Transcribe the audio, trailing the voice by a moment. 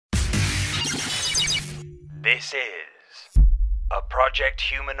This is a Project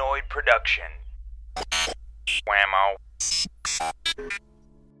Humanoid production. Whammo.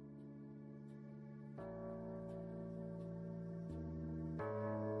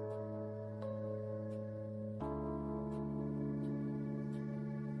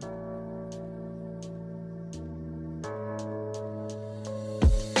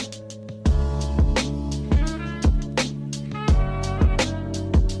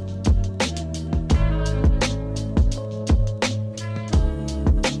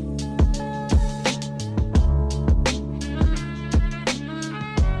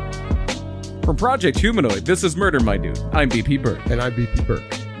 From Project Humanoid, this is Murder, My Dude. I'm BP Burke. And I'm BP Burke.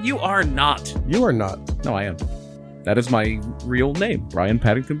 You are not. You are not. No, I am. That is my real name, Brian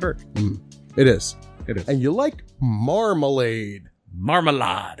Paddington Burke. It is. It is. And you like marmalade.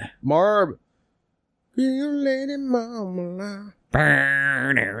 Marmalade. Lady marmalade.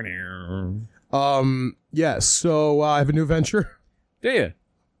 Yeah, so I have a new venture. Do you?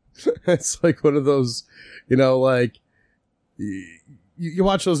 It's like one of those, like... You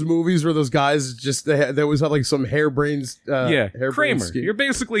watch those movies where those guys just they always have like some harebrained Kramer. scheme. You're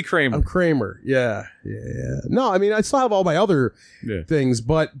basically Kramer. I'm Kramer. Yeah. No, I mean I still have all my other things,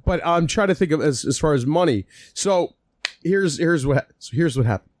 but I'm trying to think of as far as money. So here's what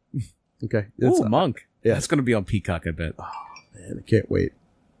happened. Okay. Ooh, Monk. Yeah. That's gonna be on Peacock, I bet. Oh man, I can't wait.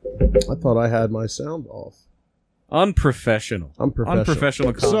 I thought I had my sound off. Unprofessional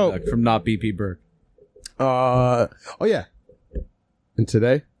conduct from not BP Burke. Oh yeah. And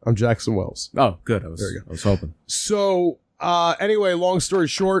today, I'm Jackson Wells. Oh, good. There you go. I was hoping. So, anyway, long story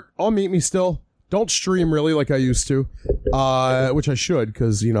short, all meet me still. Don't stream really like I used to, which I should,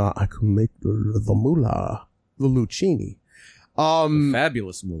 because, I can make the moolah, the Lucchini.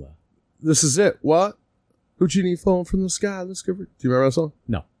 Fabulous moolah. This is it. What? Lucchini falling from the sky. Let's go. Do you remember that song?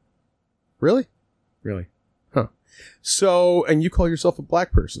 No. Really? Really? Huh. So, and you call yourself a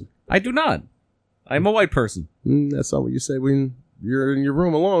black person? I do not. I'm a white person. That's not what you say when you're in your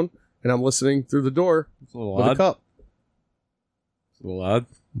room alone, and I'm listening through the door it's a little with odd. a cup. It's a little odd.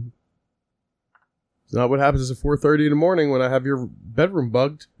 It's not what happens at 4:30 in the morning when I have your bedroom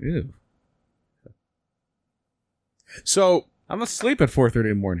bugged. Ew. So I'm asleep at 4:30 in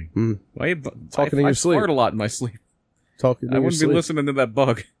the morning. Why are you talking in your I sleep? fart a lot in my sleep. Talking in I your wouldn't sleep. be listening to that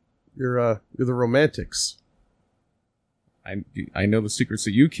bug. You're the romantics. I know the secrets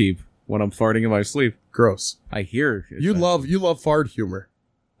that you keep when I'm farting in my sleep. Gross. I hear you love fart humor.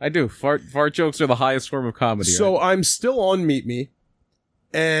 I do. Fart jokes are the highest form of comedy. So right? I'm still on Meet Me,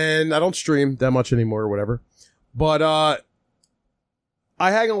 and I don't stream that much anymore or whatever. But I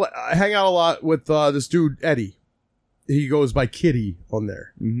hang out a lot with this dude Eddie. He goes by Kitty on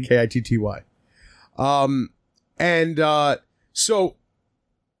there, Kitty. So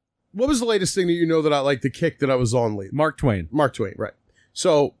what was the latest thing that you know that I like the kick that I was on lately? Mark Twain, right?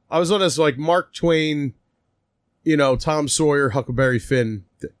 So I was on this like Mark Twain, Tom Sawyer, Huckleberry Finn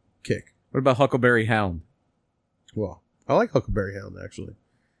kick. What about Huckleberry Hound? Well, I like Huckleberry Hound, actually.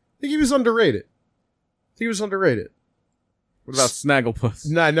 I think he was underrated. What about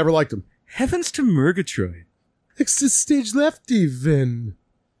Snagglepuss? Nah, I never liked him. Heavens to Murgatroyd. Exit stage left, even.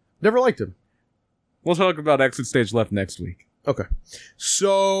 Never liked him. We'll talk about Exit Stage Left next week. Okay.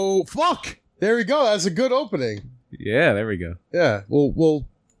 So, fuck! There we go. That's a good opening. Yeah, there we go. Yeah. Well,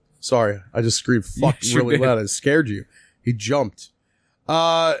 sorry. I just screamed fuck really loud. I scared you. He jumped.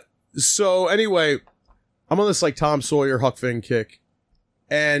 So anyway, I'm on this like Tom Sawyer Huck Finn kick.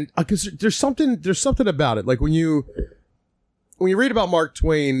 And because there's something about it. Like when you read about Mark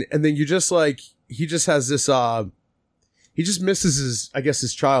Twain and then you just like, he just has this, he just misses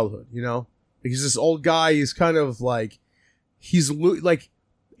his childhood, Like he's this old guy. He's kind of like,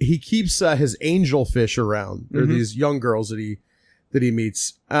 he keeps his angel fish around. There are these young girls that he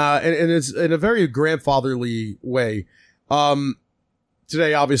meets, and it's in a very grandfatherly way.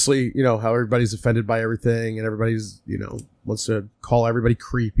 Today, obviously, how everybody's offended by everything, and everybody's wants to call everybody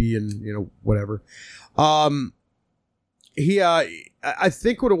creepy and whatever. I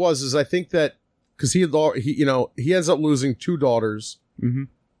think what it was is I think that because he ends up losing two daughters.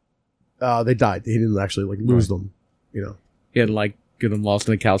 They died. He didn't actually lose them. He had get them lost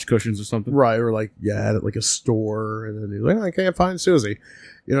in the couch cushions or something. Right, or at a store, and then he's like, I can't find Susie.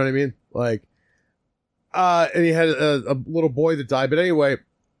 You know what I mean? And he had a little boy that died. But anyway,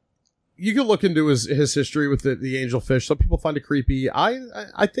 you can look into his history with the angelfish. Some people find it creepy. I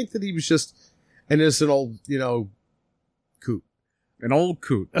think that he was just an innocent old, coot. An old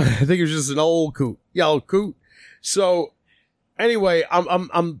coot. I think he was just an old coot. Yellow coot. So anyway,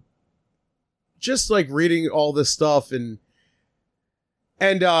 I'm just reading all this stuff and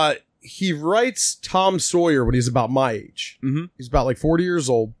he writes Tom Sawyer when he's about my age. Mm-hmm. He's about like 40 years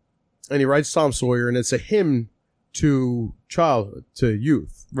old, and he writes Tom Sawyer, and it's a hymn to childhood, to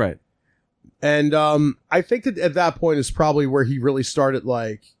youth. Right. And I think that at that point is probably where he really started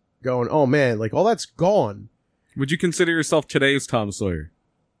like going, oh man, like all that's gone. Would you consider yourself today's Tom Sawyer?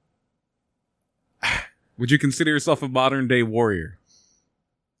 Would you consider yourself a modern day warrior?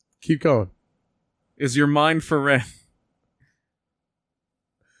 Keep going. Is your mind for rent?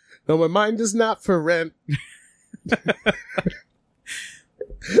 No, my mind is not for rent.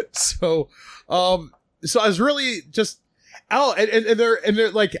 So I was really just and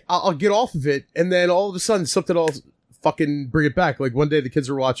they're like, I'll get off of it, and then all of a sudden something else fucking bring it back. Like one day the kids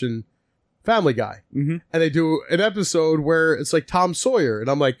are watching Family Guy, Mm-hmm. and they do an episode where it's like Tom Sawyer, and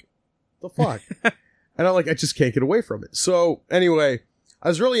I'm like, the fuck, and I'm like, I just can't get away from it. So anyway, I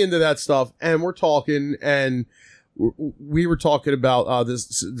was really into that stuff, and we're talking, and we were talking about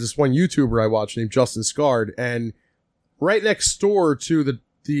this one YouTuber I watched named Justin Scard, and right next door to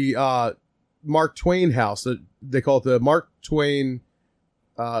the Mark Twain house, that they call it the Mark Twain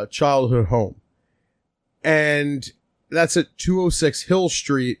childhood home, and that's at 206 Hill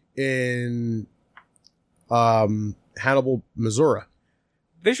Street in Hannibal, Missouri.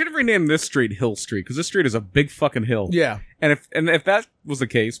 They should have renamed this street Hill Street, because this street is a big fucking hill. Yeah, And if that was the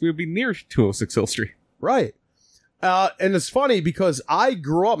case, we would be near 206 Hill Street. right. And it's funny because I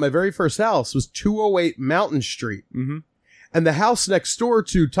grew up, my very first house was 208 Mountain Street. Mm-hmm. And the house next door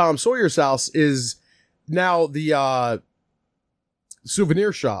to Tom Sawyer's house is now the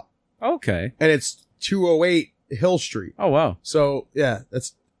souvenir shop. Okay. And it's 208 Hill Street. Oh, wow. So, yeah,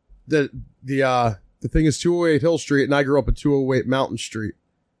 that's the thing is 208 Hill Street, and I grew up at 208 Mountain Street.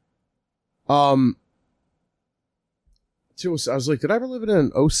 I was like, did I ever live in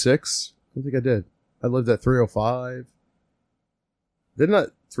an 06? I don't think I did. I lived at 305. Didn't I?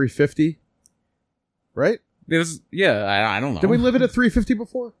 350? Right? It was, yeah, I don't know. Did we live in a 350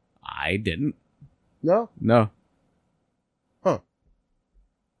 before? I didn't. No? No. Huh.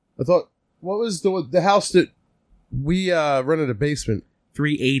 I thought, what was the house that we rented a basement?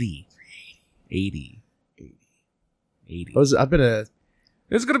 380. 80. I've been a...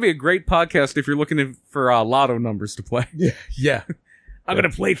 This is going to be a great podcast if you're looking for lotto numbers to play. Yeah. I'm going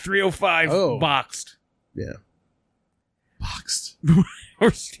to play 305 boxed. Yeah. Boxed.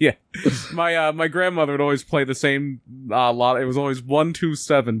 Yeah. My grandmother would always play the same lot. It was always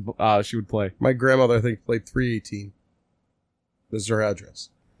 127 she would play. My grandmother, I think, played 318. This is her address.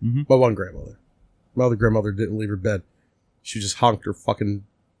 Mm-hmm. My one grandmother. My other grandmother didn't leave her bed. She just honked her fucking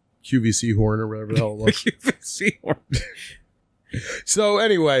QVC horn or whatever the hell it was. QVC horn. So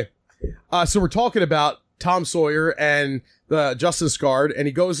anyway, so we're talking about Tom Sawyer and the Justin Scard, and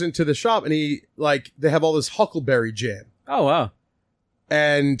he goes into the shop, and they have all this Huckleberry jam. Oh, wow.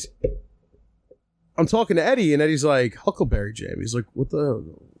 And I'm talking to Eddie, and Eddie's like, Huckleberry jam. He's like,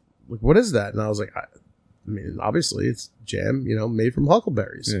 what is that? And I was like, I mean, obviously it's jam, made from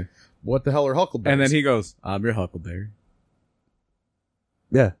huckleberries. Yeah. What the hell are huckleberries? And then he goes, I'm your Huckleberry.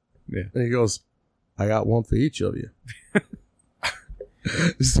 Yeah. Yeah. And he goes, I got one for each of you.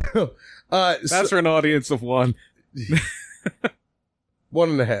 So, that's for an audience of one.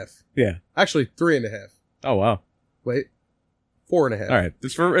 1.5. Yeah. Actually, 3.5. Oh, wow. Wait. 4.5. All right.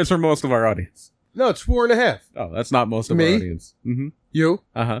 It's for most of our audience. No, it's 4.5. Oh, that's not most of Me? our audience. Mm-hmm. You.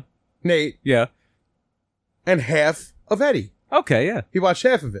 Uh-huh. Nate. Yeah. And half of Eddie. Okay, yeah. He watched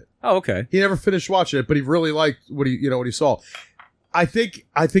half of it. Oh, okay. He never finished watching it, but he really liked what he saw. I think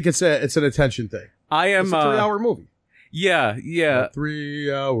it's an attention thing. It's a 3-hour movie. Yeah. A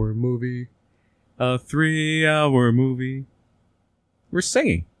 3-hour movie. A 3-hour movie. We're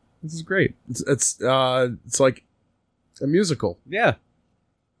singing. This is great. It's like a musical. Yeah.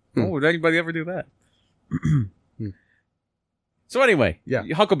 Oh, would anybody ever do that? So anyway, yeah,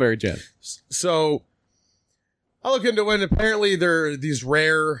 Huckleberry Jam. So I look into it, and apparently they're these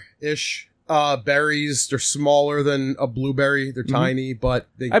rare-ish berries. They're smaller than a blueberry. They're tiny, but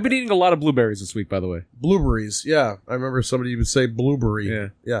I've been eating a lot of blueberries this week, by the way. Blueberries, yeah. I remember somebody would say blueberry.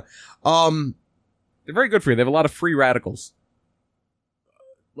 Yeah. They're very good for you. They have a lot of free radicals.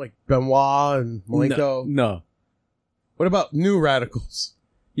 Like Benoit and Malenko? No. What about new radicals?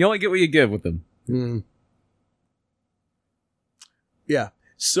 You only get what you give with them. Mm. Yeah.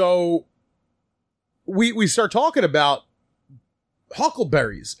 So we start talking about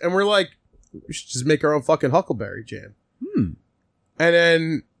huckleberries, and we're like, we should just make our own fucking huckleberry jam. And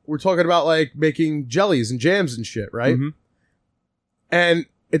then we're talking about like making jellies and jams and shit, right? Mm-hmm. And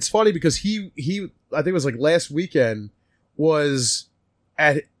it's funny because he I think it was like last weekend was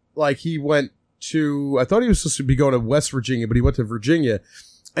at, like, he went to, I thought he was supposed to be going to West Virginia, but he went to Virginia,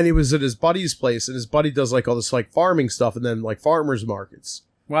 And he was at his buddy's place, and his buddy does like all this like farming stuff, and then like farmers markets,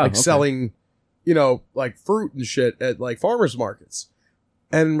 Wow. like okay. selling, you know, like fruit and shit at like farmers markets.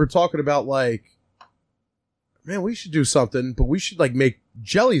 And we're talking about like, man, we should do something, but we should like make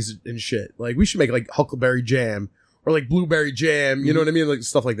jellies and shit. Like we should make like huckleberry jam or like blueberry jam. You know what I mean? Like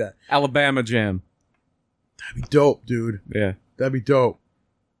stuff like that. Alabama jam. That'd be dope, dude. Yeah. That'd be dope.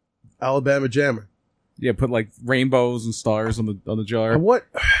 Alabama jammer. Yeah, put like rainbows and stars on the jar. And what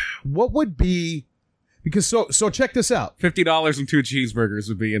would be, because so check this out. $50 and 2 cheeseburgers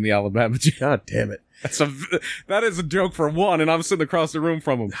would be in the Alabama jam. God damn it. That is a joke for one, and I'm sitting across the room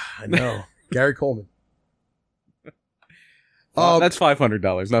from him. I know. Gary Coleman. That's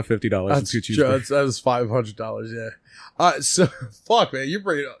 $500, not $50 and 2 cheeseburgers. That was $500, yeah. So fuck, man, you're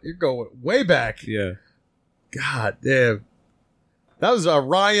going way back. Yeah. God damn. That was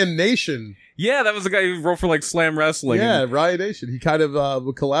Ryan Nation. Yeah, that was the guy who wrote for like Slam Wrestling. Yeah, Ryan Nation. He kind of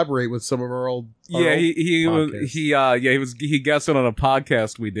would collaborate with some of our old. He guested on a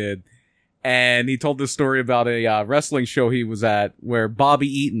podcast we did, and he told this story about a wrestling show he was at where Bobby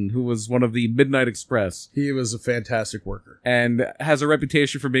Eaton, who was one of the Midnight Express, he was a fantastic worker and has a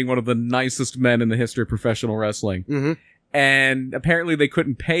reputation for being one of the nicest men in the history of professional wrestling. Mm-hmm. And apparently they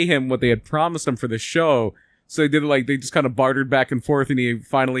couldn't pay him what they had promised him for the show. So they just kind of bartered back and forth, and he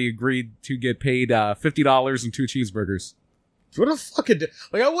finally agreed to get paid $50 and 2 cheeseburgers. What a fucking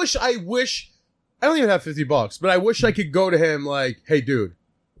like! I wish I don't even have $50, but I wish I could go to him like, hey, dude,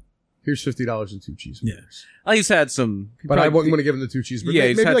 here's $50 and 2 cheeseburgers. Yeah, well, he's had some, but I wouldn't want to give him the 2 cheeseburgers.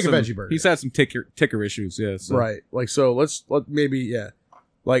 Yeah, maybe like a veggie burger. He's had some ticker issues. Yeah, so. Right. Like so, let maybe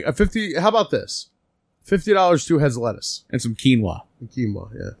like a 50. How about this? $50, 2 heads of lettuce and some quinoa.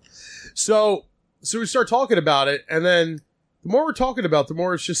 Yeah. So we start talking about it, and then the more we're talking about, the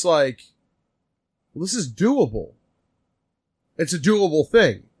more it's just like, well, this is doable. It's a doable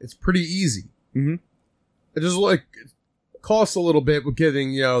thing. It's pretty easy. Mm-hmm. It just like costs a little bit with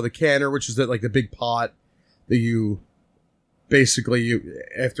getting, you know, the canner, which is like the big pot that you basically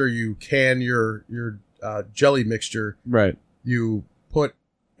after you can your jelly mixture, right? You put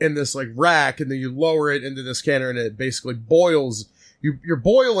in this like rack, and then you lower it into this canner, and it basically boils. You're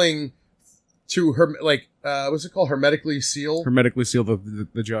boiling to what's it called? Hermetically seal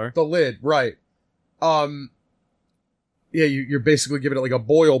the jar. The lid, right. Yeah, you're basically giving it like a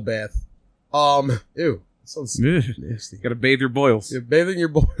boil bath. Ew. That sounds nasty. Gotta bathe your boils. You're bathing your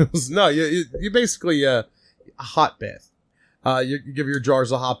boils. No, you basically, a hot bath. You give your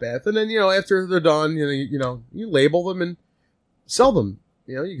jars a hot bath, and then, you know, after they're done, you label them and sell them.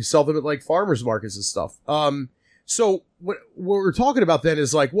 You know, you can sell them at like farmers markets and stuff. So what we're talking about then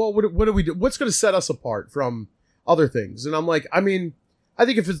is like, well, what do we do? What's going to set us apart from other things? And I'm like, I mean, I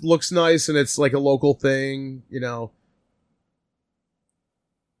think if it looks nice and it's like a local thing, you know,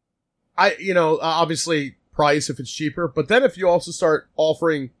 obviously price if it's cheaper, but then if you also start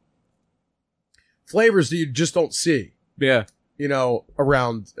offering flavors that you just don't see, you know,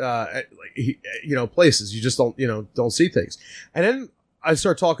 around, places, you just don't see things. And then I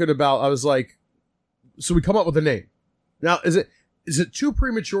start talking about, I was like, so we come up with a name. Now, is it too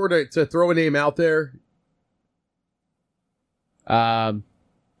premature to throw a name out there? No,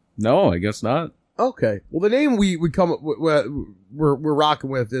 I guess not. Okay. Well, the name we come up we're rocking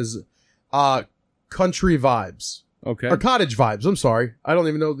with is Country Vibes. Okay. Or Cottage Vibes. I'm sorry. I don't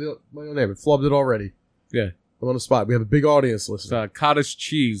even know my own name. I flubbed it already. Yeah. I'm on the spot. We have a big audience listening. It's cottage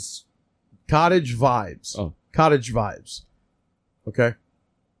cheese. Cottage Vibes. Oh. Cottage Vibes. Okay.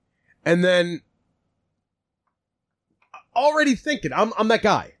 And then already thinking, I'm that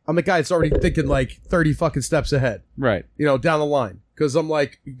guy. I'm the guy that's already thinking like 30 fucking steps ahead. Right. You know, down the line. Because I'm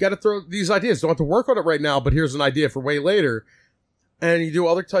like, you got to throw these ideas. Don't have to work on it right now, but here's an idea for way later. And you do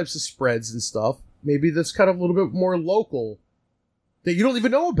other types of spreads and stuff. Maybe that's kind of a little bit more local that you don't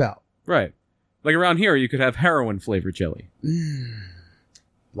even know about. Right. Like around here, you could have heroin flavored jelly.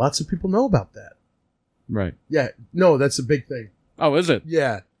 Lots of people know about that. Right. Yeah. No, that's a big thing. Oh, is it?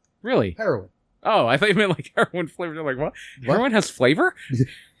 Yeah. Really? Heroin. Oh, I thought you meant like heroin flavored. I'm like, what? Heroin has flavor?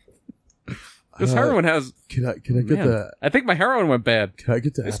 This heroin has... Can I get that? I think my heroin went bad. Can I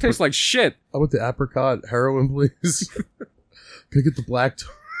get the... This tastes like shit. I want the apricot heroin, please. Can I get the black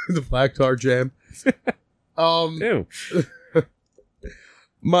tar jam? Ew.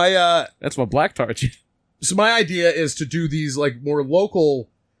 That's what black tar jam. So my idea is to do these like more local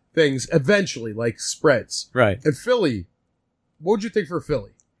things eventually, like spreads. Right. And Philly, what would you think for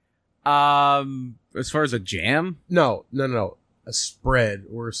Philly? As far as a jam? No. A spread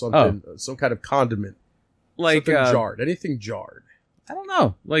or something, some kind of condiment. Like something jarred. Anything jarred. I don't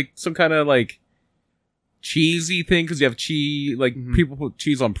know. Like some kind of like cheesy thing because you have cheese. Like people put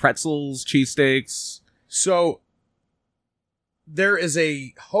cheese on pretzels, cheesesteaks. So there is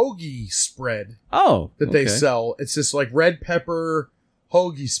a hoagie spread. Oh, that they sell. It's this like red pepper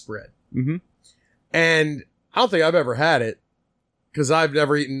hoagie spread. Mm-hmm. And I don't think I've ever had it because I've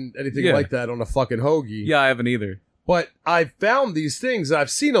never eaten anything like that on a fucking hoagie. Yeah, I haven't either. But I found these things and I've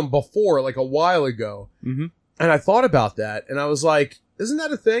seen them before, like a while ago. Mm-hmm. And I thought about that and I was like, isn't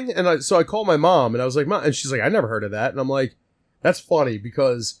that a thing? And so I called my mom and I was like, Mom, and she's like, I never heard of that. And I'm like, that's funny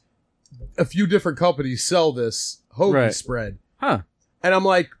because a few different companies sell this hoagie spread. Huh. And I'm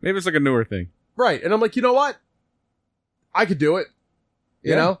like, maybe it's like a newer thing. Right. And I'm like, you know what? I could do it.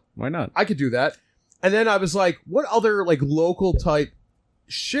 You know? Why not? I could do that. And then I was like, what other like local type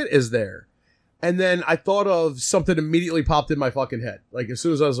shit is there? And then I thought of something immediately popped in my fucking head. Like as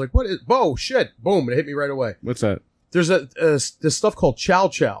soon as I was like, what is, whoa, shit, boom, it hit me right away. What's that? There's this stuff called chow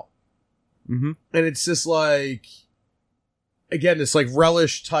chow. Mm-hmm. And it's just like, again, this like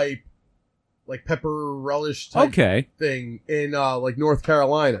relish type, like pepper relish type thing in like North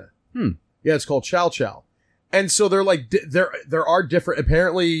Carolina. Yeah, it's called chow chow. And so they're like, there are different,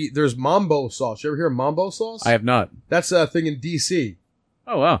 apparently there's mambo sauce. You ever hear of mambo sauce? I have not. That's a thing in DC.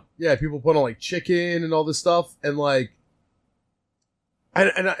 Oh, wow. Yeah, people put on like chicken and all this stuff. And like,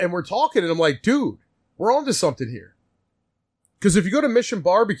 and we're talking and I'm like, dude, we're onto something here. Because if you go to Mission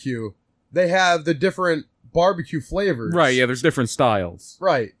Barbecue, they have the different barbecue flavors. Right, yeah, there's different styles.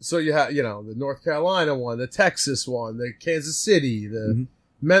 Right. So you have, you know, the North Carolina one, the Texas one, the Kansas City, the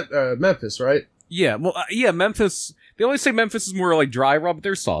Memphis, right? Yeah, well, Memphis. They always say Memphis is more like dry rub, but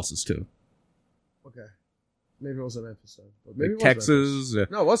there's sauces too. Okay, maybe it wasn't Memphis then. But maybe like Texas. No,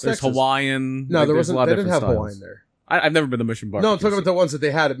 it was There's Texas. Hawaiian. No, like, there wasn't. A lot They of didn't have styles. Hawaiian there. I've never been to Mission Barbecue. No, I'm talking about the ones that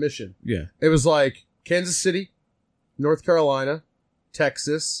they had at Mission. Yeah, it was like Kansas City, North Carolina,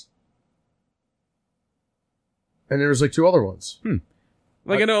 Texas, and there was like two other ones.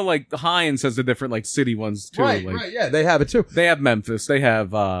 Like I know, like Heinz has the different like city ones too. Right, like, right, yeah, they have it too. They have Memphis. They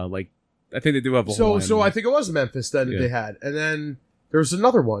have like I think they do have a Hawaiian so one. I think it was Memphis then that they had, and then there was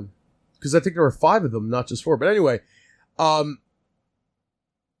another one because I think there were 5 of them, not just 4. But anyway, so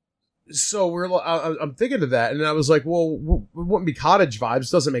I'm thinking of that, and I was like, well, it wouldn't be cottage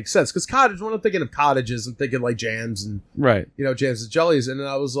vibes. Doesn't make sense because cottage. When I'm thinking of cottages, I'm thinking like jams and jams and jellies, and then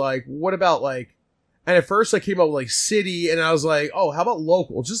I was like, what about like? And at first I came up with like city, and I was like, oh, how about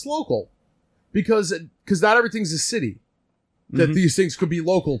local? Just local, because not everything's a city. That these things could be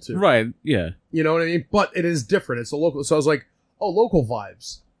local to. Right, yeah. You know what I mean? But it is different. It's a local. So I was like, oh, local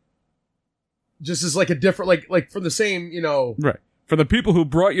vibes. Just as like a different, like from the same, you know. Right. For the people who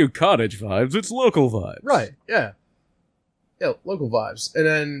brought you cottage vibes, it's local vibes. Right, yeah. Yeah, local vibes. And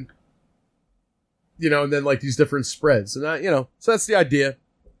then, you know, and then like these different spreads. And that, you know, so that's the idea.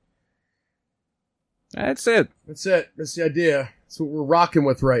 That's it. That's it. That's the idea. That's what we're rocking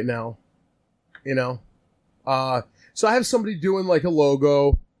with right now. You know? So I have somebody doing like a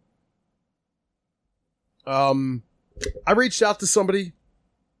logo. I reached out to somebody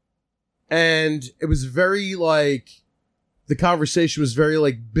and it was very like, the conversation was very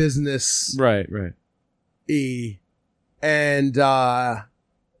like business. Right. And, I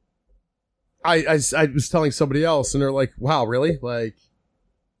was telling somebody else and they're like, wow, really? Like,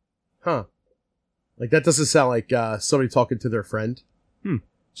 huh. Like that doesn't sound like, somebody talking to their friend.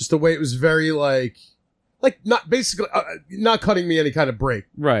 Just the way it was very like not basically not cutting me any kind of break.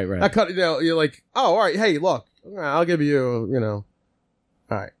 Right. Not cutting. You know, you're like, oh, all right. Hey, look, I'll give you. You know,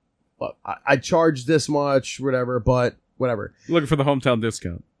 all right. Look, I charge this much, whatever. But whatever. Looking for the hometown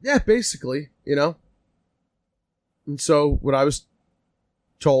discount. Yeah, basically. You know. And so what I was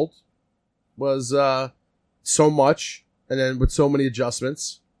told was so much, and then with so many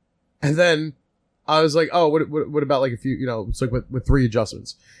adjustments, and then I was like, oh, what about like a few? You know, it's like with 3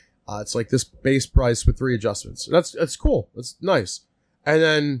 adjustments. It's like this base price with 3 adjustments. That's cool. That's nice. And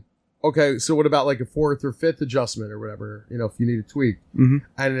then, okay, so what about like a 4th or 5th adjustment or whatever, you know, if you need a tweak. And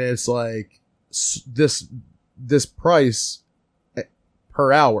it's like this price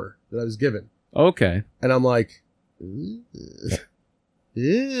per hour that I was given. Okay. And I'm like,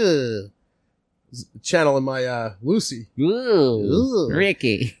 channeling my Lucy. Ooh.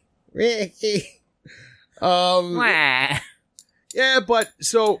 Ricky. Yeah, but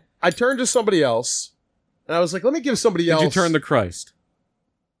so I turned to somebody else, and I was like, let me give somebody else. Did you turn to Christ?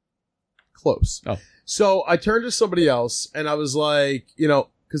 Close. Oh. So I turned to somebody else, and I was like, you know,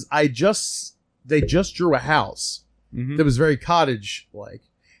 because they just drew a house that was very cottage-like,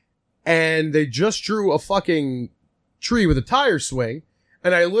 and they just drew a fucking tree with a tire swing,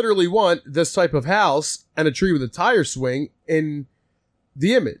 and I literally want this type of house and a tree with a tire swing in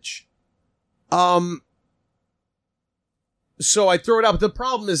the image. So I throw it out. But the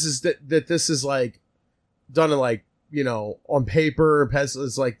problem is that this is like done in like, you know, on paper and pencil.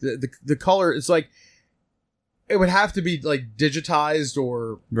 It's like the color. It's like it would have to be like digitized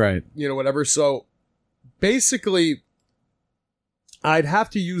or right, you know, whatever. So basically, I'd have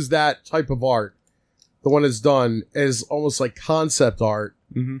to use that type of art, the one that's done, as almost like concept art,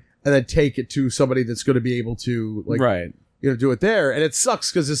 mm-hmm. and then take it to somebody that's going to be able to like, right, you know, do it there. And it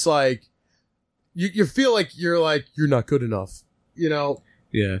sucks because it's like you feel like you're not good enough, you know.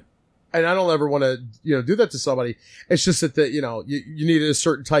 Yeah. And I don't ever want to, you know, do that to somebody. It's just that you know, you needed a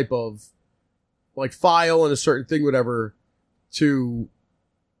certain type of like file and a certain thing, whatever, to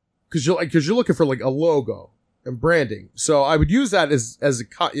because you're looking for like a logo and branding. So I would use that as a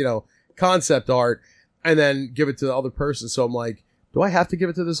you know, concept art and then give it to the other person. So I'm like, do I have to give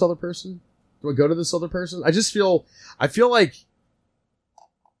it to this other person? Do I go to this other person? I feel like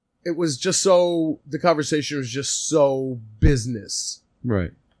it was just the conversation was just so business.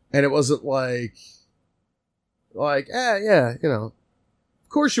 Right. And it wasn't like, yeah, you know, of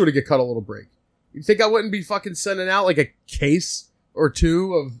course you would get cut a little break. You think I wouldn't be fucking sending out like a case or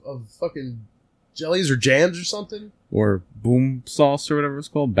two of fucking jellies or jams or something? Or boom sauce or whatever it's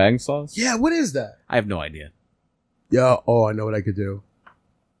called. Bang sauce? Yeah, what is that? I have no idea. Yeah, oh, I know what I could do.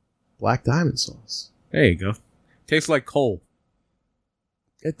 Black diamond sauce. There you go. Tastes like coal.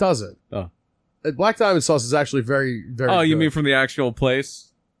 It doesn't. Oh. Black diamond sauce is actually very, very Oh, you good. mean from the actual place?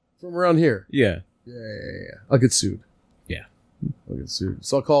 From around here? Yeah. Yeah. I'll get sued. Yeah. I'll get sued.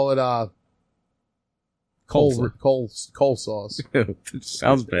 So I'll call it coal sauce. It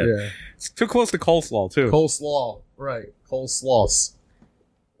sounds bad. Yeah. It's too close to coleslaw, too. Coleslaw. Right. Coleslaws.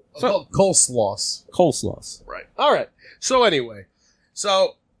 So- Coleslaws. Coleslaws. Right. All right. So anyway,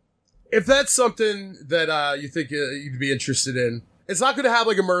 if that's something that you think you'd be interested in, it's not going to have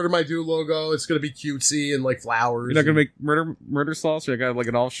like a Murder My Do logo. It's going to be cutesy and like flowers. You're not going to make murder sauce? Or you got like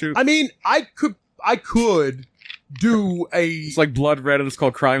an offshoot? I mean, I could do It's like blood red and it's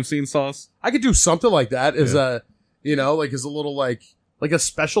called crime scene sauce? I could do something like that as a, you know, like as a little like a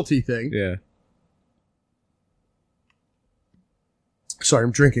specialty thing. Yeah. Sorry,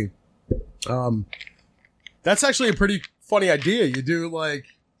 I'm drinking. That's actually a pretty funny idea. You do like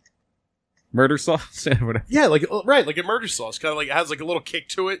Murder sauce? Yeah, whatever. yeah, like right, like a murder sauce, kind of like it has like a little kick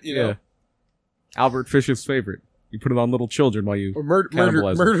to it, you know. Yeah. Albert Fish's favorite. You put it on little children while you Or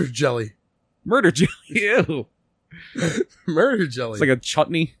cannibalize them. murder jelly, Murder jelly. Ew. murder jelly. It's like a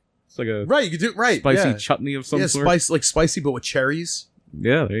chutney. It's like a right. You could do right, spicy yeah. chutney of some Yeah, sort. spicy, but with cherries.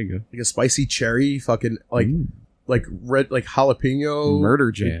 Yeah, there you go. Like a spicy cherry, fucking like like red, like jalapeno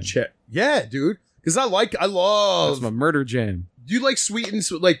Murder jam. Yeah, dude. Because I love. That's my murder jam. Do you like sweet and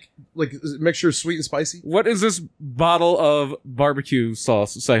like a mixture of sweet and spicy? What is this bottle of barbecue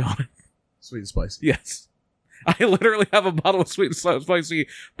sauce say on it? Sweet and spicy. Yes. I literally have a bottle of sweet and spicy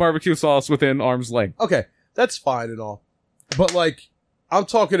barbecue sauce within arm's length. Okay, that's fine and all, but like I'm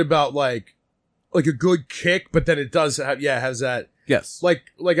talking about like a good kick, but then it does have has that Yes.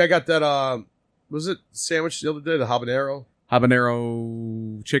 like I got that was it sandwich the other day, the habanero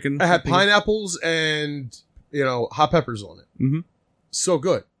chicken. I had thing? pineapples and you know hot peppers on it. Mm-hmm. So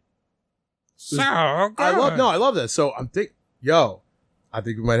good. So good. I love that. So I think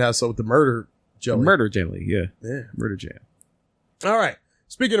we might have some with the murder jelly. Murder jelly, yeah. Yeah. Murder jam. All right.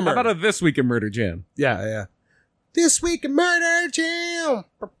 Speaking of How murder. about This Week in Murder Jam? Yeah. This week in murder jam.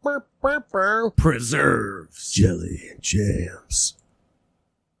 Preserves. Jelly and jams.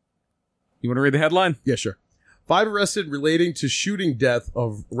 You want to read the headline? Yeah, sure. 5 arrested relating to shooting death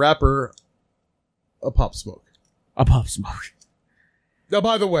of rapper Pop Smoke. A Pop Smoke. Now,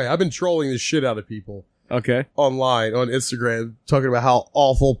 by the way, I've been trolling the shit out of people Okay. online on Instagram, talking about how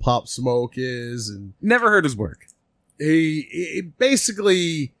awful Pop Smoke is, and Never heard his work. he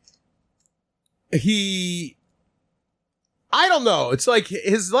basically I don't know. It's like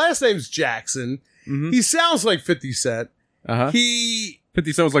his last name's Jackson. Mm-hmm. He sounds like 50 Cent. Uh-huh. 50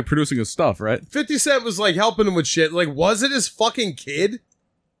 Cent was like producing his stuff, right? 50 Cent was like helping him with shit. Like, was it his fucking kid?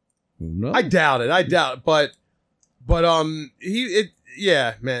 No. I doubt it. But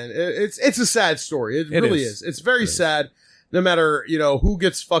yeah, man, it's a sad story. It really is. It's very sad. No matter, who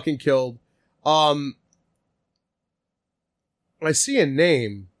gets fucking killed. I see a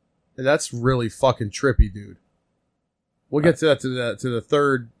name, and that's really fucking trippy, dude. We'll get to that to the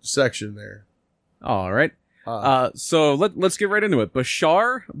third section there. All right. So let's get right into it.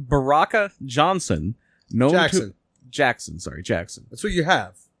 Bashar Baraka Johnson, known Jackson. Jackson. That's what you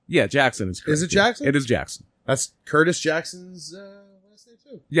have. Yeah, Jackson is correct. Is it Jackson? It is Jackson. That's Curtis Jackson's last name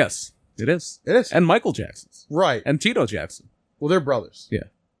too. Yes, it is. It is. And Michael Jackson's. Right. And Tito Jackson. Well, they're brothers. Yeah.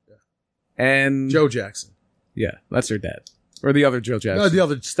 And Joe Jackson. Yeah, that's her dad. Or the other Joe Jackson. No, the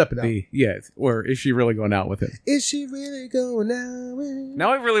other stepping out. Or is she really going out with him? Is she really going out with him?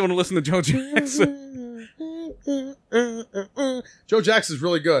 Now I really want to listen to Joe Jackson. Joe Jackson's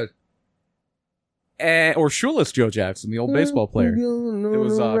really good. Or Shoeless Joe Jackson, the old baseball player. It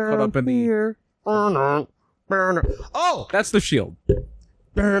was caught up in the... Oh! That's the Shield.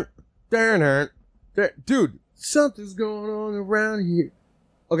 Dude, something's going on around here.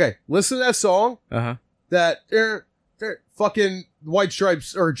 Okay, listen to that song. Uh-huh. That fucking White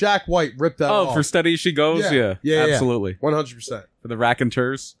Stripes, or Jack White ripped that off. Oh, for Steady She Goes? Yeah. Absolutely. 100%. For the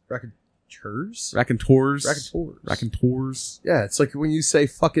Raconteurs? Raconteurs? Raconteurs. Yeah, it's like when you say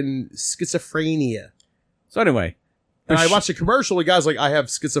fucking schizophrenia. So anyway. And I watched a commercial, the guy's like, I have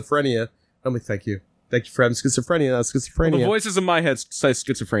schizophrenia. I'm like, thank you. Thank you for having schizophrenia. That's schizophrenia. Well, the voices in my head say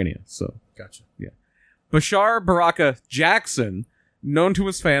schizophrenia, so. Gotcha. Yeah. Bashar Baraka Jackson, known to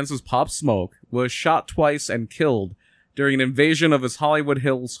his fans as Pop Smoke, was shot twice and killed during an invasion of his Hollywood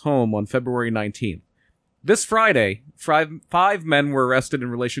Hills home on February 19th. This Friday, five men were arrested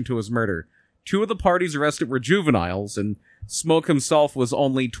in relation to his murder. 2 of the parties arrested were juveniles, and Smoke himself was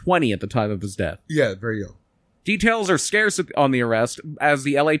only 20 at the time of his death. Yeah, very young. Details are scarce on the arrest, as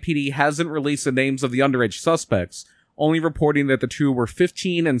the LAPD hasn't released the names of the underage suspects, only reporting that the 2 were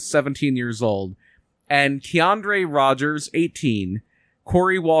 15 and 17 years old, and Keandre Rogers, 18,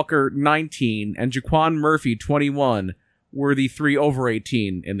 Corey Walker, 19, and Jaquan Murphy, 21, were the 3 over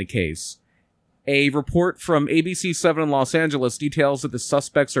 18 in the case. A report from ABC7 in Los Angeles details that the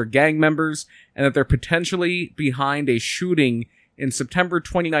suspects are gang members and that they're potentially behind a shooting in September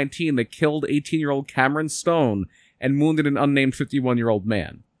 2019 that killed 18-year-old Cameron Stone and wounded an unnamed 51-year-old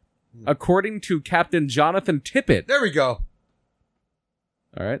man. According to Captain Jonathan Tippett... There we go.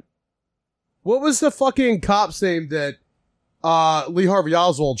 All right. What was the fucking cop's name that Lee Harvey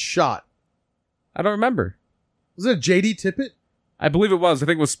Oswald shot? I don't remember. Was it J.D. Tippett? I believe it was. I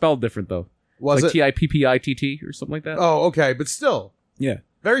think it was spelled different, though. Was like it? Tippitt or something like that? Oh, okay. But still. Yeah.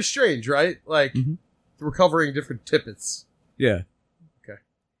 Very strange, right? Like, recovering different Tippets. Yeah. Okay.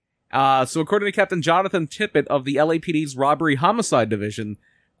 So according to Captain Jonathan Tippett of the LAPD's Robbery Homicide Division,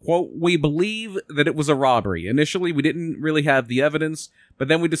 quote, "We believe that it was a robbery. Initially, we didn't really have the evidence, but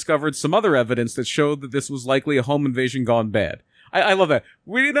then we discovered some other evidence that showed that this was likely a home invasion gone bad." I love that.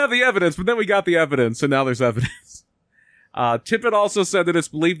 We didn't have the evidence, but then we got the evidence, and now there's evidence. Tippett also said that it's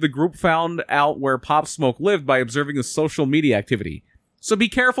believed the group found out where Pop Smoke lived by observing his social media activity. So be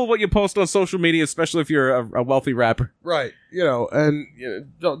careful what you post on social media, especially if you're a wealthy rapper. Right. And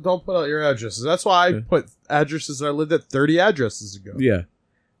don't put out your addresses. That's why I put addresses that I lived at 30 addresses ago. Yeah.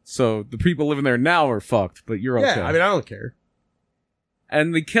 So the people living there now are fucked, but you're okay. Yeah, I mean, I don't care.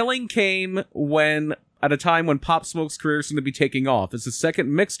 And the killing came at a time when Pop Smoke's career seemed to be taking off, as his second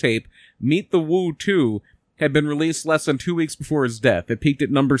mixtape, Meet the Woo 2, had been released less than 2 weeks before his death. It peaked at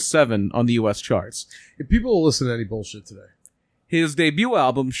number 7 on the U.S. charts. If people will listen to any bullshit today. His debut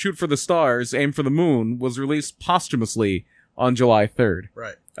album, Shoot for the Stars, Aim for the Moon, was released posthumously on July 3rd.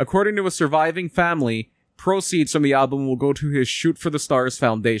 Right. According to a surviving family, proceeds from the album will go to his Shoot for the Stars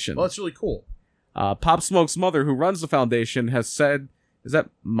Foundation. Well, that's really cool. Pop Smoke's mother, who runs the foundation, has said, is that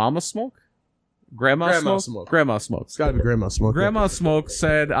Mama Smoke? Grandma Smoke? Grandma Smoke. It's gotta be Grandma Smoke. Grandma Smoke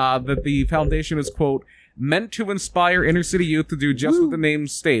said that the foundation is, quote, meant to inspire inner city youth to do just what the name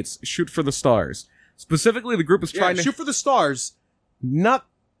states, shoot for the stars. Specifically, the group is trying to... shoot for the stars, not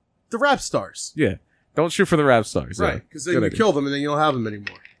the rap stars. Yeah. Don't shoot for the rap stars. Right, because then you kill them and then you don't have them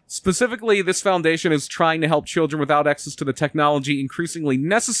anymore. Specifically, this foundation is trying to help children without access to the technology increasingly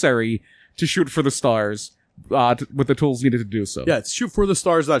necessary to shoot for the stars with the tools needed to do so. Yeah, it's shoot for the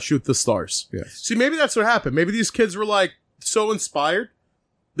stars, not shoot the stars. Yes. See, maybe that's what happened. Maybe these kids were like so inspired.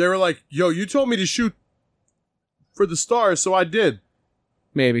 They were like, yo, you told me to shoot for the stars, so I did.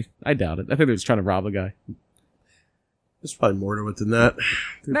 Maybe. I doubt it. I think they're just trying to rob a guy. There's probably more to it than that.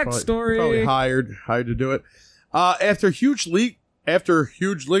 Next story. Probably hired to do it. After a huge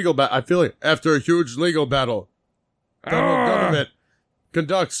legal battle, government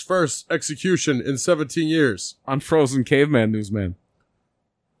conducts first execution in 17 years. Unfrozen Caveman Newsman.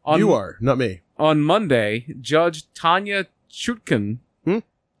 You are, not me. On Monday, Judge Tanya Chutkan.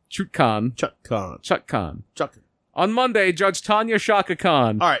 Chutkan. On Monday, Judge Tanya Shaka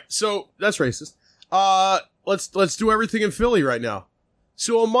Khan. All right, so that's racist. Let's do everything in Philly right now.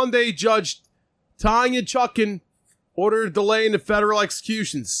 So on Monday, Judge Tanya Chutkan ordered a delay in the federal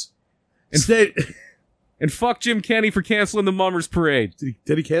executions. And fuck Jim Kenney for canceling the Mummers Parade.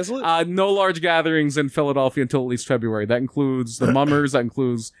 Did he cancel it? No large gatherings in Philadelphia until at least February. That includes the Mummers. That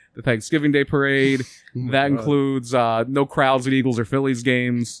includes the Thanksgiving Day Parade. That includes no crowds at Eagles or Phillies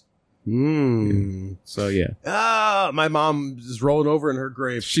games. So yeah. My mom is rolling over in her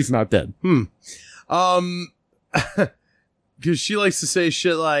grave. She's not dead. Because she likes to say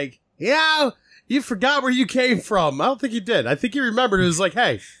shit like, yeah, you forgot where you came from. I don't think you did. I think you remembered. It was like,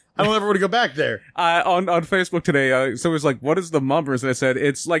 hey, I don't ever want to go back there. On Facebook today, so it was like, what is the Mummers? And I said,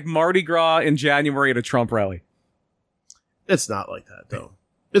 it's like Mardi Gras in January at a Trump rally. It's not like that, though.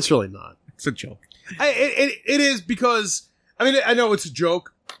 It's really not. It's a joke. It is because, I mean, I know it's a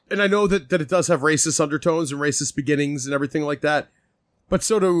joke, and I know that it does have racist undertones and racist beginnings and everything like that, but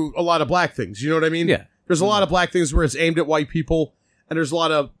so do a lot of black things. You know what I mean? Yeah. There's a lot of black things where it's aimed at white people, and there's a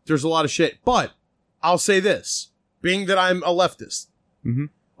lot of shit. But I'll say this, being that I'm a leftist. Mm-hmm.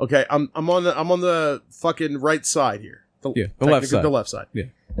 Okay, I'm on the fucking right side here. The left side. The left side. Yeah.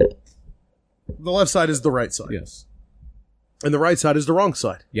 The left side is the right side. Yes. And the right side is the wrong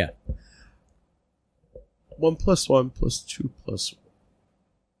side. Yeah. 1 + 1 + 2 + 1.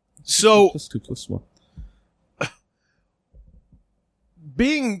 So 2 + 1.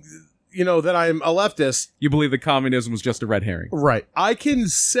 Being, that I'm a leftist, You believe that communism was just a red herring? right? I can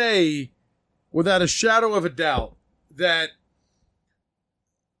say, without a shadow of a doubt, that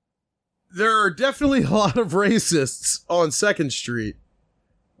there are definitely a lot of racists on 2nd Street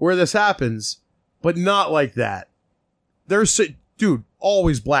where this happens, but not like that. There's, dude,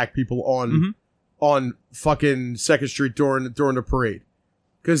 always black people on fucking 2nd Street during the parade,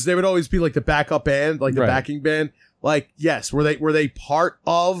 because they would always be like the backup band, like the backing band. Like, yes, were they part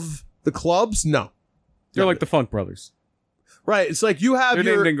of the clubs? No, They're like the Funk Brothers. right. It's like you have Their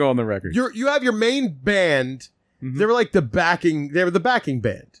name didn't go on the record. you have your main band. Mhm. They were like the backing. They were the backing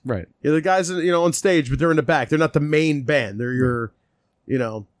band. Right. Yeah, the guys on stage, but they're in the back. They're not the main band. They're your,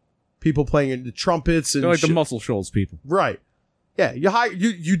 people playing in the trumpets and They're like shit. the Muscle Shoals people. Right. Yeah, you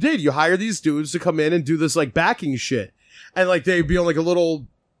hire these dudes to come in and do this like backing shit. And like they'd be on like a little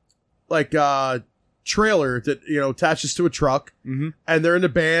like trailer that attaches to a truck. Mm-hmm. And they're in the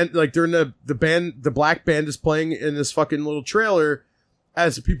band, like they're in the band, the black band is playing in this fucking little trailer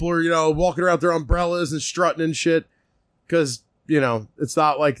as people are, walking around with their umbrellas and strutting and shit. Cause, it's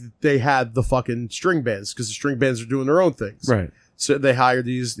not like they had the fucking string bands, because the string bands are doing their own things. Right. So they hired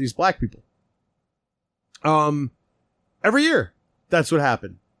these black people. Every year, that's what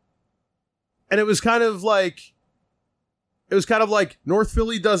happened. And it was kind of like North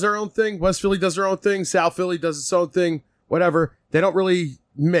Philly does their own thing, West Philly does their own thing, South Philly does its own thing, whatever. They don't really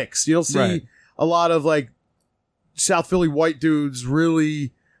mix. You don't see a lot of like South Philly white dudes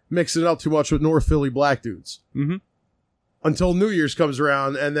really mixing it up too much with North Philly black dudes. Mm-hmm. Until New Year's comes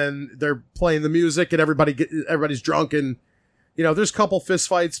around, and then they're playing the music and everybody's drunk, and there's a couple fist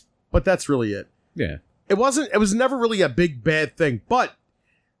fights, but that's really it. Yeah. It was never really a big bad thing, but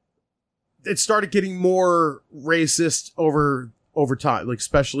it started getting more racist over time, like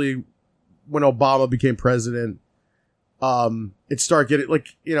especially when Obama became president. It started getting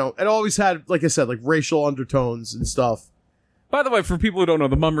like, it always had, like I said, like racial undertones and stuff. By the way, for people who don't know,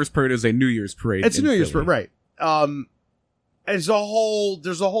 the Mummers Parade is a New Year's parade. It's a New Year's Philly. parade, right? There's a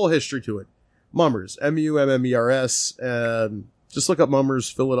whole history to it. Mummers, Mummers. Just look up Mummers,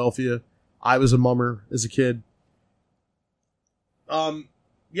 Philadelphia. I was a mummer as a kid.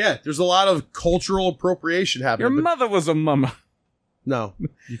 Yeah, there's a lot of cultural appropriation happening. Your mother was a mummer. No,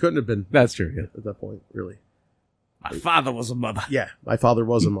 you couldn't have been. That's true, yeah. At that point, really. My father was a mummer. Yeah, my father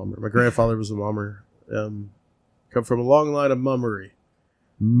was a mummer. My grandfather was a mummer. Come from a long line of mummery.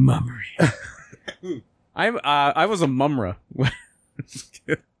 Mummery. I was a mumra.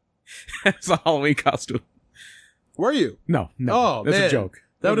 It's a Halloween costume. Were you? No. Oh, that's man. a joke.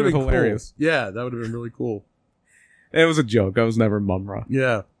 That would have been hilarious. Cool. Yeah, that would have been really cool. It was a joke. I was never mumra.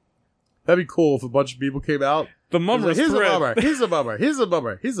 Yeah. That'd be cool if a bunch of people came out. The Mummers He's Parade. a mummer. He's a mummer. He's a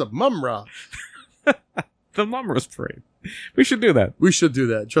mummer. He's a mumra. The Mummers Parade. We should do that. We should do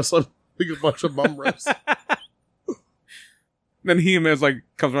that. Just like a bunch of mumras. Then He-Man's like,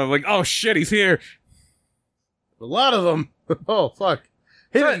 comes around like, oh shit, he's here. A lot of them. Oh, fuck.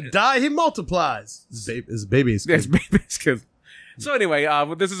 He didn't die. He multiplies. His baby's Yes, baby's kids. So anyway,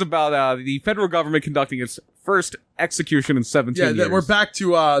 this is about the federal government conducting its first execution in 17 years. We're back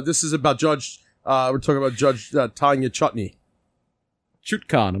to, this is about we're talking about Judge Tanya Chutney.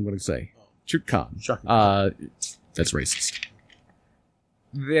 Chutkan, I'm going to say. Chutkan. That's racist.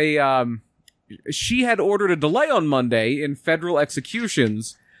 She had ordered a delay on Monday in federal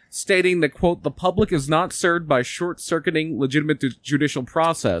executions, stating that, quote, the public is not served by short-circuiting legitimate judicial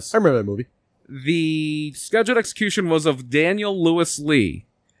process. I remember that movie. The scheduled execution was of Daniel Lewis Lee,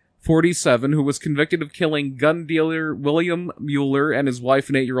 47, who was convicted of killing gun dealer William Mueller and his wife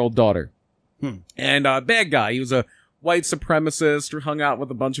and 8-year-old daughter. And bad guy. He was a white supremacist, or hung out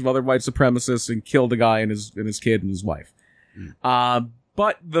with a bunch of other white supremacists and killed a guy and his kid and his wife.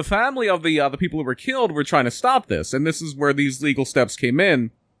 But the family of the people who were killed were trying to stop this, and this is where these legal steps came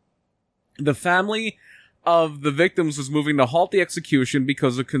in. The family of the victims was moving to halt the execution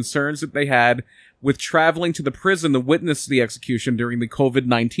because of concerns that they had with traveling to the prison to witness the execution during the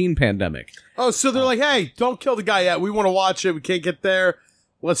COVID-19 pandemic. Oh, so they're like, hey, don't kill the guy yet. We want to watch it. We can't get there.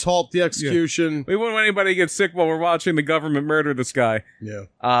 Let's halt the execution. Yeah. We wouldn't want anybody to get sick while we're watching the government murder this guy.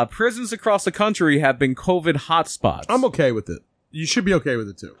 Yeah. Prisons across the country have been COVID hotspots. I'm okay with it. You should be okay with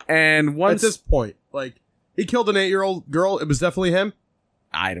it, too. And once... At this point, like, he killed an 8-year-old girl. It was definitely him.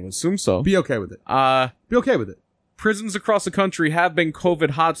 I don't assume so. Be okay with it. Be okay with it. Prisons across the country have been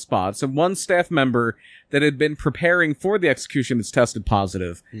COVID hotspots, and one staff member that had been preparing for the execution has tested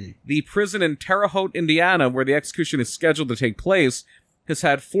positive. The prison in Terre Haute, Indiana, where the execution is scheduled to take place, has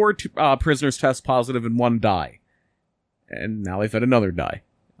had 4 prisoners test positive and 1 die. And now they've had another die.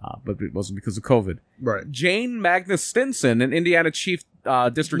 But it wasn't because of COVID. Right. Jane Magnus Stinson, an Indiana Chief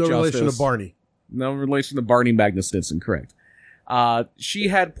District Justice. No relation to Barney. No relation to Barney Magnus Stinson, correct. She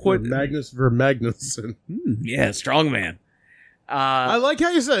had put... Magnus Magnuson. Yeah, strong man. I like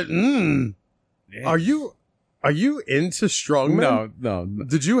how you said, Yeah. Are you into strongmen? No.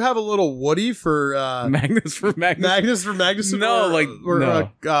 Did you have a little Woody for Magnus for Magnus? Magnus for Magnuson?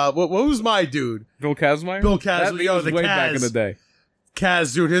 No, no. What was my dude? Bill Kazmaier? Bill Kazmaier. That was the way Kaz. back in the day.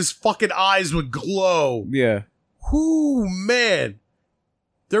 Kaz, dude, his fucking eyes would glow. Yeah. Whoo, man.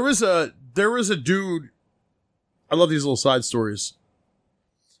 There was a dude. I love these little side stories.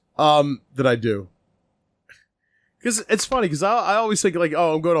 That I do. Because it's funny, because I always think, like,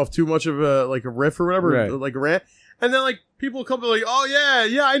 oh, I'm going off too much of a riff or whatever, right. like a rant. And then, like, people come to, like, oh,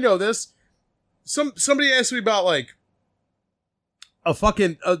 yeah, I know this. Somebody asked me about, like, a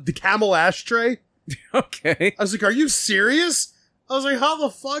fucking, the camel ashtray. Okay. I was like, are you serious? I was like, how the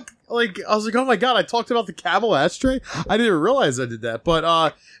fuck? Like, I was like, oh my god, I talked about the camel ashtray? I didn't even realize I did that.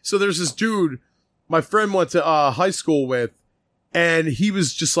 But, so there's this dude my friend went to high school with, and he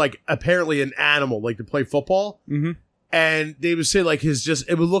was just, like, apparently an animal, like, to play football. Mm-hmm. And they would say, like,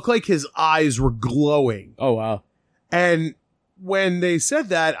 it would look like his eyes were glowing. Oh, wow. And when they said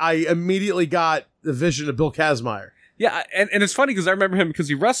that, I immediately got the vision of Bill Kazmaier. Yeah, and it's funny because I remember him because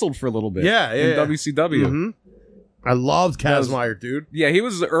he wrestled for a little bit. Yeah. In WCW. Mm-hmm. I loved Kazmaier, dude. Yeah, he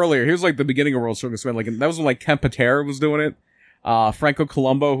was earlier. He was like the beginning of World's Strongest Man. Like that was when like Ken Patera was doing it. Franco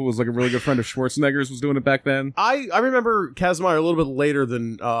Colombo, who was like a really good friend of Schwarzenegger's, was doing it back then. I remember Kazmaier a little bit later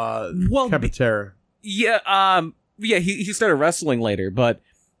than Ken Patera. Yeah, he started wrestling later, but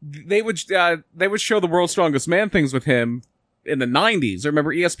they would show the World's Strongest Man things with him in the 90s. I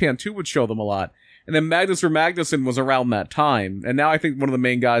remember ESPN2 would show them a lot. And then Magnus or Magnuson was around that time. And now I think one of the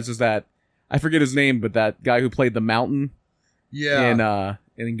main guys is that, I forget his name, but that guy who played the Mountain in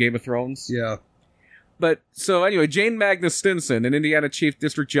Game of Thrones. Yeah. But, so anyway, Jane Magnus Stinson, an Indiana Chief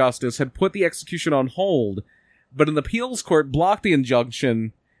District Justice, had put the execution on hold, but an appeals court blocked the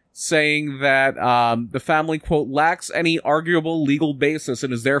injunction, saying that the family, quote, lacks any arguable legal basis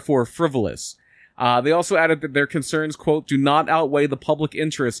and is therefore frivolous. They also added that their concerns, quote, do not outweigh the public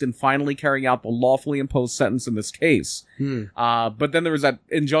interest in finally carrying out the lawfully imposed sentence in this case. But then there was that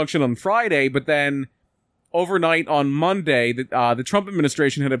injunction on Friday, but then overnight on Monday, the Trump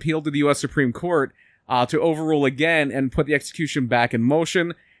administration had appealed to the U.S. Supreme Court to overrule again and put the execution back in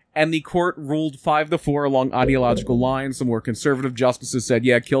motion. And the court ruled 5-4 along ideological lines. Some more conservative justices said,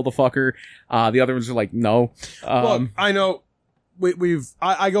 yeah, kill the fucker. The other ones are like, no. Look, I know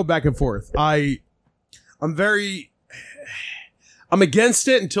I go back and forth. I'm against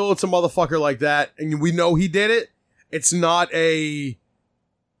it until it's a motherfucker like that, and we know he did it. It's not a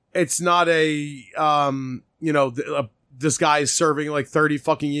this guy is serving like 30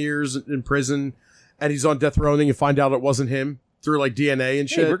 fucking years in prison, and he's on death row, and you find out it wasn't him through like DNA and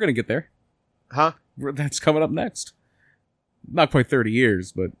shit. Hey, we're gonna get there. Huh? That's coming up next. Not quite 30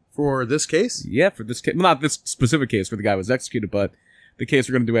 years, but for this case? Yeah, for this case. Well, not this specific case where the guy was executed, but the case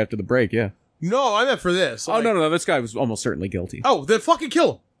we're going to do after the break, yeah. No, I meant for this. Like, no, this guy was almost certainly guilty. Oh, then fucking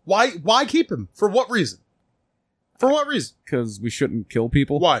kill him. Why keep him? For what reason? For what reason? Because we shouldn't kill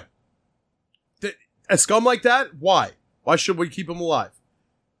people. Why? A scum like that? Why? Why should we keep him alive?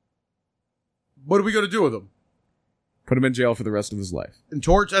 What are we going to do with him? Put him in jail for the rest of his life. And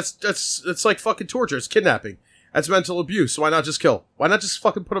that's like fucking torture. It's kidnapping. That's mental abuse. So why not just kill? Why not just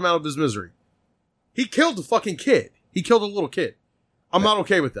fucking put him out of his misery? He killed a fucking kid. He killed a little kid. I'm not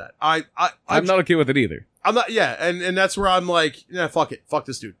okay with that. I'm not okay with it either. I'm not, yeah, and that's where I'm like, yeah, fuck it. Fuck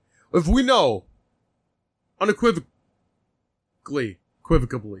this dude. If we know unequivocally,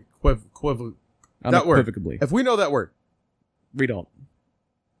 That word. Unequivocally. If we know that word. We don't.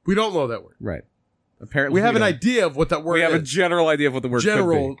 We don't know that word. Right. Apparently, we have an don't. idea of what that word is. We have a general idea of what the word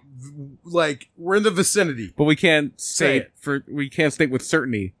general, could be. like, we're in the vicinity. But we can't Say state we can't state with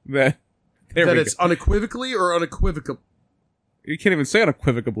certainty that that it's unequivocally or unequivocal. You can't even say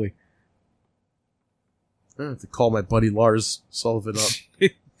unequivocally. I have to call my buddy Lars Sullivan up.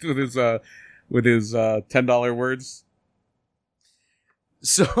 with his $10 words.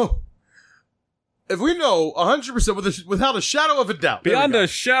 So, if we know 100% without a shadow of a doubt, beyond a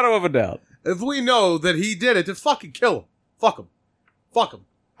shadow of a doubt, if we know that he did it, then fucking kill him. Fuck him. Fuck him.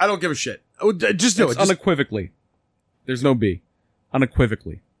 I don't give a shit. Just do it. Unequivocally. There's no B.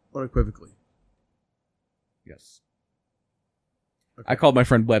 Unequivocally. Unequivocally. Yes. Okay. I called my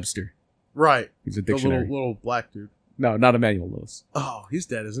friend Webster. Right. He's a dictionary. The little black dude. No, not Emmanuel Lewis. Oh, he's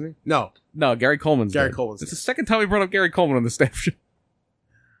dead, isn't he? No, Gary Coleman's dead. Coleman's It's dead. the second time we brought up Gary Coleman on the staff show.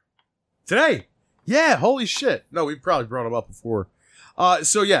 Today. Yeah, holy shit. No, we probably brought him up before.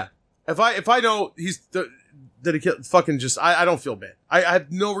 So yeah, if I know that he killed, fucking just, I don't feel bad. I have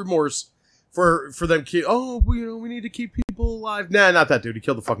no remorse for them we need to keep people alive. Nah, not that dude. He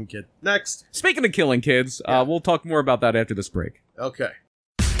killed the fucking kid. Next. Speaking of killing kids, Yeah. we'll talk more about that after this break. Okay.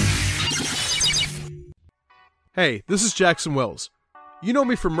 Hey, this is Jackson Wells. You know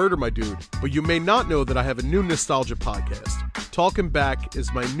me from Murder, My Dude, but you may not know that I have a new nostalgia podcast. Talking Back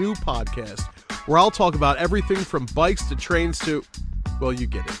is my new podcast where I'll talk about everything from bikes to trains to, well, you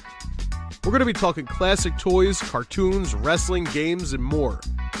get it. We're going to be talking classic toys, cartoons, wrestling, games, and more.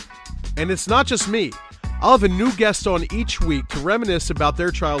 And it's not just me. I'll have a new guest on each week to reminisce about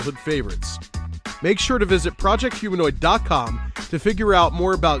their childhood favorites. Make sure to visit ProjectHumanoid.com to figure out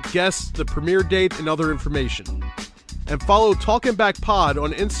more about guests, the premiere date, and other information. And follow Talkin' Back Pod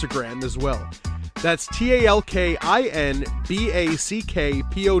on Instagram as well. That's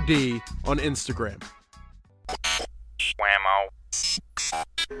TalkinBackPod on Instagram. Whammo.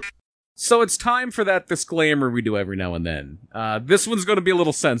 So it's time for that disclaimer we do every now and then. This one's going to be a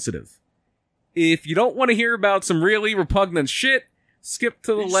little sensitive. If you don't want to hear about some really repugnant shit, skip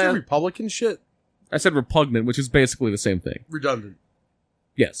to the last. Republican shit? I said repugnant, which is basically the same thing. Redundant.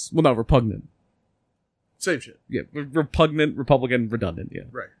 Yes. Well, no, repugnant. Same shit. Yeah, repugnant, Republican, redundant, yeah.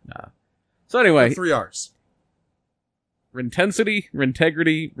 Right. So anyway. 3 R's. Rintensity,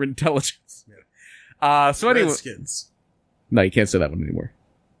 Rintegrity, Rintelligence. Yeah. So anyway. Redskins. No, you can't say that one anymore.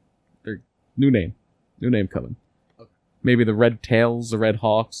 They're new name. New name coming. Okay. Maybe the Red Tails, the Red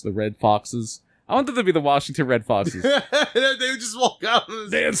Hawks, the Red Foxes. I want them to be the Washington Red Foxes. They would just walk out.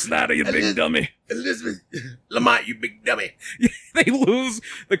 Dan Snyder, you big dummy. Elizabeth Lamont, you big dummy. They lose.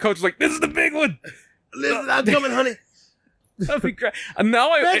 The coach is like, this is the big one. Elizabeth, I'm coming, honey. That'd be great. And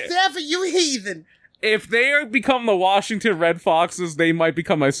now That's there for you, heathen. if they become the Washington Red Foxes, they might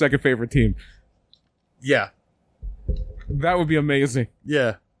become my second favorite team. Yeah. That would be amazing.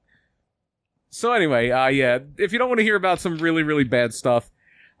 Yeah. So anyway, yeah, if you don't want to hear about some really, really bad stuff,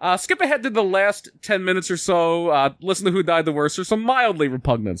 skip ahead to the last 10 minutes or so, listen to Who Died the Worst, or some mildly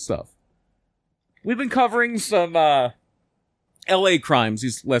repugnant stuff. We've been covering some, LA crimes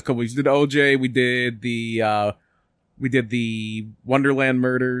these last couple weeks. We did OJ, we did the Wonderland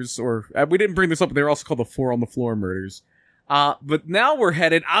murders, or, we didn't bring this up, but they were also called the Four on the Floor murders. But now we're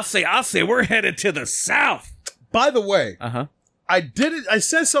headed, I say, we're headed to the South! By the way, Uh-huh. I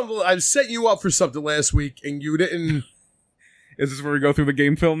said something, I set you up for something last week, and you didn't... Is this where we go through the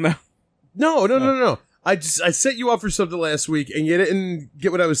game film now? No. I set you up for something last week, and you didn't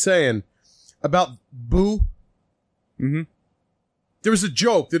get what I was saying about Boo. Mm-hmm. There was a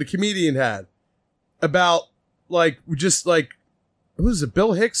joke that a comedian had about, like, who was it,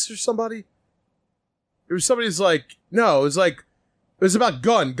 Bill Hicks or somebody? It was somebody's like, no, it was about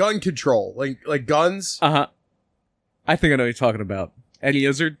gun control, like guns. Uh-huh. I think I know what you're talking about. Eddie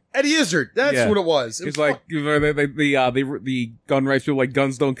Izzard? Eddie Izzard, that's Yeah. what it was. It's like, the gun rights people, like,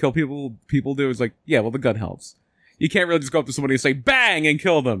 guns don't kill people, people do. It's like, yeah, well, the gun helps. You can't really just go up to somebody and say, bang, and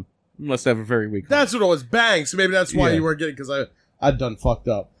kill them. Unless they have a very weak heart. That's what it was, bang. So maybe that's why Yeah. you weren't getting, because I done fucked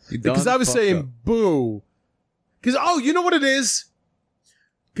up. You done Because I was fucked saying up. boo. Because, you know what it is?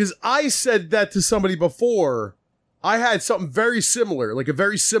 Because I said that to somebody before. I had something very similar, like a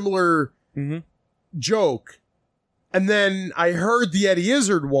very similar Mm-hmm. joke. And then I heard the Eddie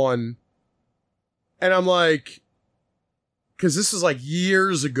Izzard one. And I'm like, because this is like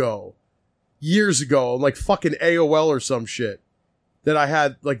years ago, like fucking AOL or some shit that I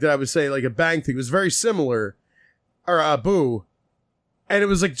had, like, that I was saying, like a bang thing. It was very similar, or boo. And it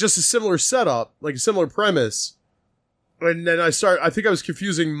was like just a similar setup, like a similar premise. And then I think I was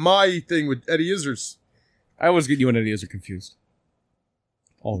confusing my thing with Eddie Izzard's. I always get you and Eddie Izzard confused.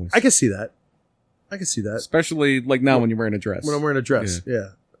 Always. I can see that. I can see that. Especially like now when you're wearing a dress. When I'm wearing a dress, yeah.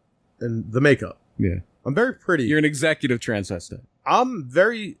 And the makeup. Yeah. I'm very pretty. You're an executive transvestite. I'm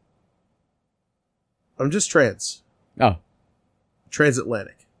just trans. Oh.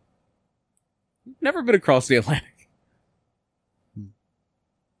 Transatlantic. Never been across the Atlantic.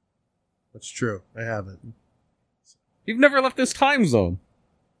 That's true. I haven't. You've never left this time zone,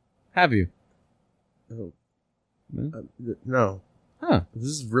 have you? Oh. No? No. Huh. This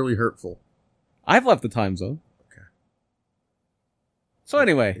is really hurtful. I've left the time zone. Okay. So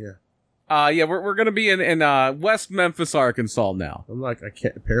anyway. Yeah. We're gonna be in West Memphis, Arkansas now. I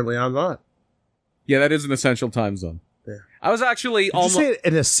can't. Apparently, I'm not. Yeah, that is an essential time zone. Yeah. I was actually Did you say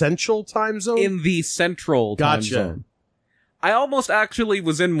an essential time zone? in the central time zone. I almost actually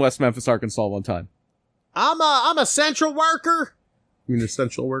was in West Memphis, Arkansas one time. I'm a central worker. You mean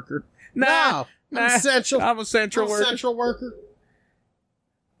essential worker? Nah, I'm essential. I'm a central worker. Central worker.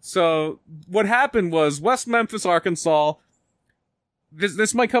 So what happened was West Memphis, Arkansas.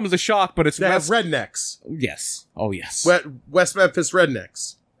 This might come as a shock, but it's They West. have rednecks. Yes. Oh yes. West Memphis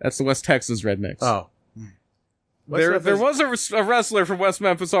rednecks. That's the West Texas Rednecks. Oh. There was a wrestler from West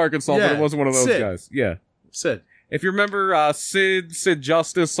Memphis, Arkansas, but Yeah, it wasn't one of those Sid. guys. Yeah. Sid. If you remember Sid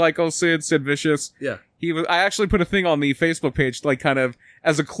Justice, Psycho Sid Vicious, Yeah. I actually put a thing on the Facebook page, like kind of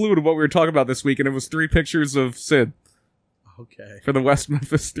as a clue to what we were talking about this week, and it was 3 pictures of Sid Okay. for the West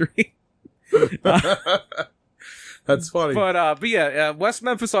Memphis 3. That's funny. But yeah, West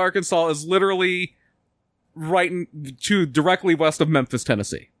Memphis, Arkansas is literally directly west of Memphis,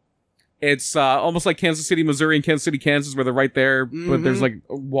 Tennessee. It's almost like Kansas City, Missouri, and Kansas City, Kansas, where they're right there, but there's like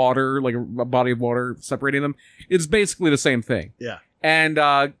water, like a body of water separating them. It's basically the same thing. Yeah. And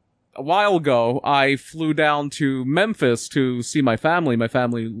a while ago, I flew down to Memphis to see my family. My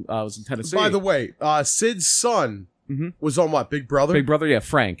family was in Tennessee. By the way, Sid's son was on what? Big Brother? Big Brother, yeah,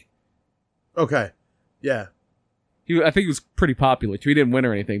 Frank. Okay. Yeah. I think he was pretty popular too. He didn't win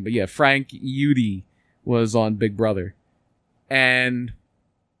or anything, but yeah, Frank Udy was on Big Brother. And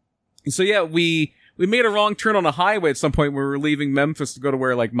so yeah, we made a wrong turn on a highway at some point when we were leaving Memphis to go to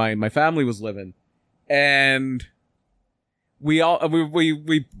where like my family was living. And we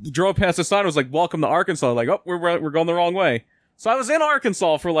drove past the sign. It was like, "Welcome to Arkansas." Like, oh, we're going the wrong way. So I was in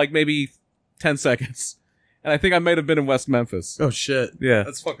Arkansas for like maybe 10 seconds, and I think I might have been in West Memphis. Oh shit. Yeah,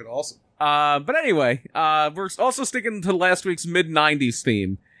 That's fucking awesome. but anyway, we're also sticking to last week's mid-90s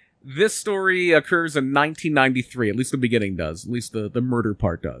theme. This story occurs in 1993. At least the beginning does. At least the murder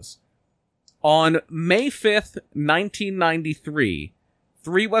part does. On May 5th, 1993.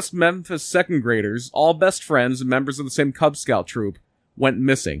 3 West Memphis second graders, all best friends and members of the same Cub Scout troop, went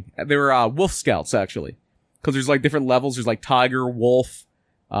missing. They were Wolf Scouts, actually. Because there's like different levels. There's like Tiger, Wolf,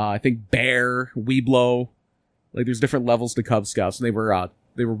 I think Bear, Weeblo. Like there's different levels to Cub Scouts. And they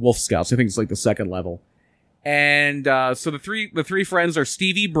were Wolf Scouts. I think it's like the second level. And so the three friends are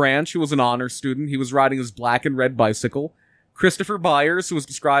Stevie Branch, who was an honor student. He was riding his black and red bicycle. Christopher Byers, who was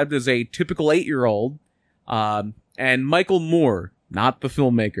described as a typical 8-year-old. And Michael Moore, not the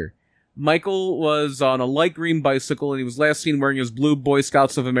filmmaker. Michael was on a light green bicycle, and he was last seen wearing his blue Boy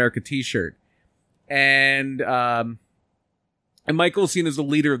Scouts of America t-shirt. And Michael was seen as the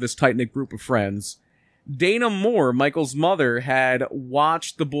leader of this tight-knit group of friends. Dana Moore, Michael's mother, had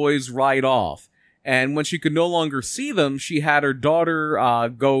watched the boys ride off. And when she could no longer see them, she had her daughter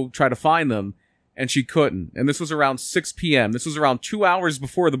go try to find them, and she couldn't. And this was around 6 p.m. This was around 2 hours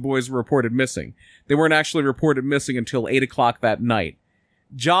before the boys were reported missing. They weren't actually reported missing until 8 o'clock that night.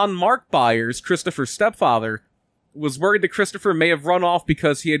 John Mark Byers, Christopher's stepfather, was worried that Christopher may have run off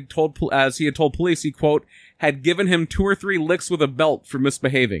because he had told police he, quote, had given him 2 or 3 licks with a belt for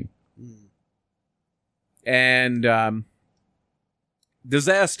misbehaving. And,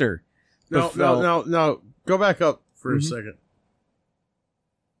 disaster. No. Go back up for a second.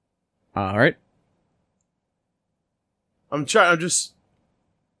 All right. I'm just...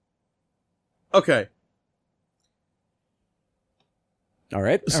 Okay. All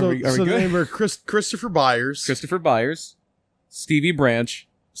right. So are we the good? name are Christopher Byers. Christopher Byers, Stevie Branch,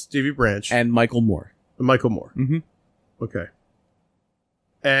 and Michael Moore. Michael Moore. Mm-hmm. Okay.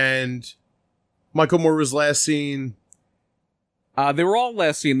 And Michael Moore was last seen... They were all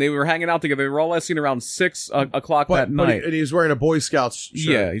last seen. They were hanging out together. They were all last seen around 6 o'clock that night. And he was wearing a Boy Scout shirt.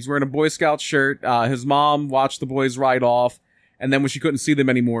 Yeah, he's wearing a Boy Scout shirt. His mom watched the boys ride off, and then when she couldn't see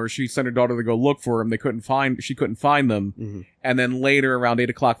them anymore, she sent her daughter to go look for them. She couldn't find them. Mm-hmm. And then later, around 8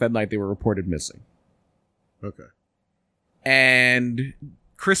 o'clock that night, they were reported missing. Okay. And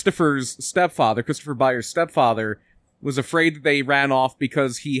Christopher Byers' stepfather, was afraid that they ran off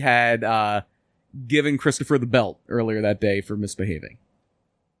because he had given Christopher the belt earlier that day for misbehaving.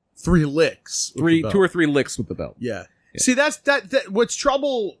 3 licks. with the belt. 2 or 3 licks with the belt. Yeah. See, that's that. What's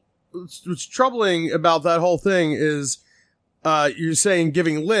troubling about that whole thing is, you're saying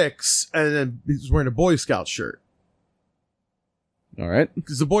giving licks, and then he's wearing a Boy Scout shirt. All right.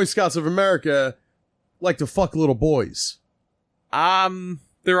 Because the Boy Scouts of America like to fuck little boys.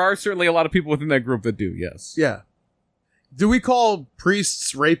 There are certainly a lot of people within that group that do. Yes. Yeah. Do we call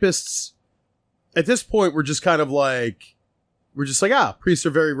priests rapists? At this point, we're just like, priests are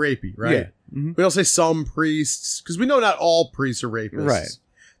very rapey, right? Yeah. Mm-hmm. We don't say some priests, because we know not all priests are rapists. Right.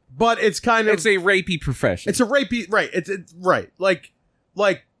 But it's kind of... It's a rapey profession. It's a rapey... Right. It's right. Like,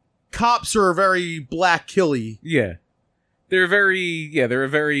 cops are very black killy. Yeah. They're a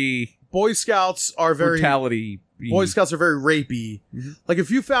very... Boy Scouts are very... Brutality. Boy Scouts are very rapey. Mm-hmm. Like, if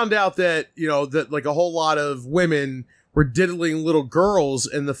you found out that, that, like, a whole lot of women were diddling little girls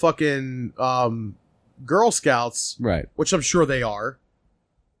in the fucking, Girl Scouts... Right. Which I'm sure they are.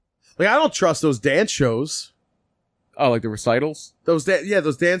 Like, I don't trust those dance shows. Oh, like the recitals? Those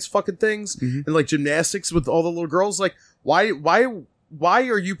dance fucking things. Mm-hmm. And, like, gymnastics with all the little girls. Like, why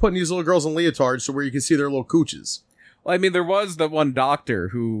are you putting these little girls in leotards so where you can see their little cooches? Well, I mean, there was the one doctor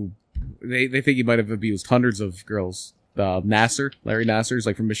who... They think he might have abused hundreds of girls. Larry Nasser's,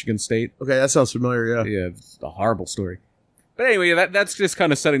 like, from Michigan State. Okay, that sounds familiar, yeah. Yeah, it's a horrible story. But anyway, that's just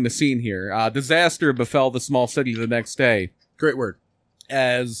kind of setting the scene here. Disaster befell the small city the next day. Great word.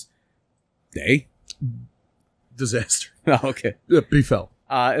 As... Disaster. Oh, okay. Befell.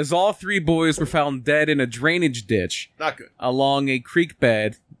 As all 3 boys were found dead in a drainage ditch. Not good. Along a creek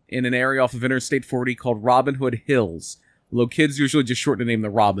bed in an area off of Interstate 40 called Robin Hood Hills. Although kids usually just shorten the name to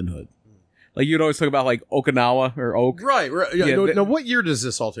Robin Hood. Like, you'd always talk about, like, Okinawa or Oak. Right. Yeah, now, what year does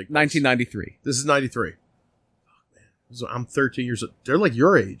this all take place? 1993. This is 93. Oh, man. So I'm 13 years old. They're like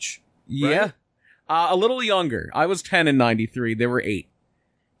your age. Yeah. Right? A little younger. I was 10 in 93. They were 8.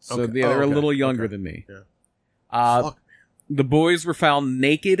 So okay. they're a little younger than me. Yeah. Fuck. The boys were found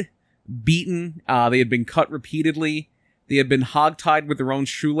naked, beaten. They had been cut repeatedly. They had been hogtied with their own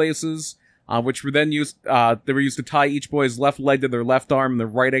shoelaces, which were then used. They were used to tie each boy's left leg to their left arm and their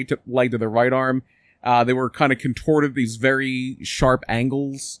right leg to their right arm. They were kind of contorted at these very sharp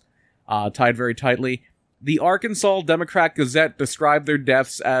angles, tied very tightly. The Arkansas Democrat-Gazette described their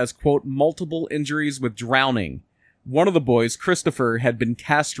deaths as, quote, multiple injuries with drowning. One of the boys, Christopher, had been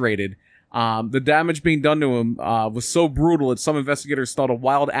castrated. The damage being done to him was so brutal that some investigators thought a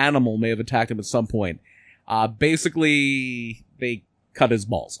wild animal may have attacked him at some point. Basically, they cut his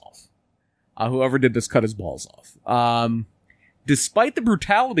balls off. Whoever did this cut his balls off. Despite the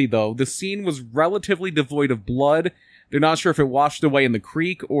brutality, though, the scene was relatively devoid of blood. They're not sure if it washed away in the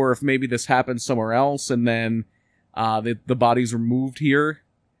creek or if maybe this happened somewhere else and then the bodies were moved here.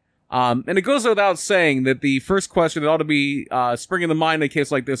 And it goes without saying that the first question that ought to be springing to mind in a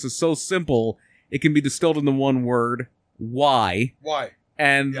case like this is so simple, it can be distilled into one word: why? Why?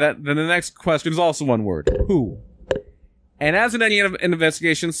 And then the next question is also one word: who? And as in any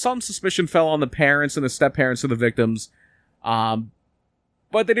investigation, some suspicion fell on the parents and the step-parents of the victims, but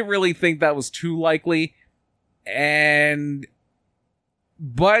they didn't really think that was too likely.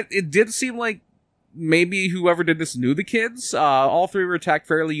 But it did seem like maybe whoever did this knew the kids. All 3 were attacked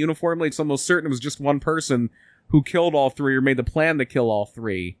fairly uniformly. It's almost certain it was just one person who killed all 3 or made the plan to kill all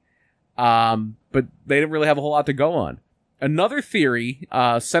 3. But they didn't really have a whole lot to go on. Another theory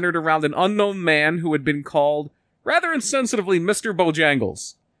centered around an unknown man who had been called, rather insensitively, Mr.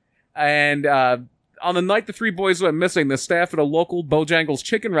 Bojangles. And on the night the 3 boys went missing, the staff at a local Bojangles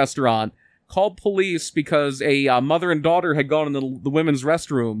chicken restaurant called police because a mother and daughter had gone in the women's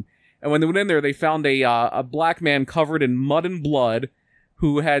restroom. And when they went in there, they found a black man covered in mud and blood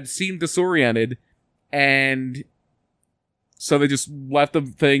who had seemed disoriented. And so they just left the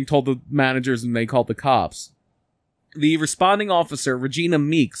thing, told the managers, and they called the cops. The responding officer, Regina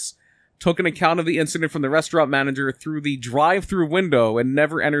Meeks, took an account of the incident from the restaurant manager through the drive-through window and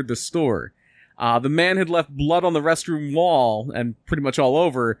never entered the store. The man had left blood on the restroom wall and pretty much all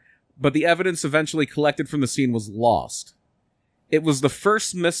over, but the evidence eventually collected from the scene was lost. It was the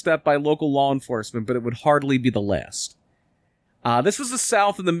first misstep by local law enforcement, but it would hardly be the last. This was the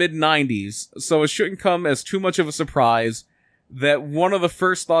South in the mid-90s, so it shouldn't come as too much of a surprise that one of the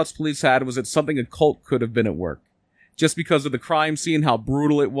first thoughts police had was that something occult could have been at work. Just because of the crime scene, how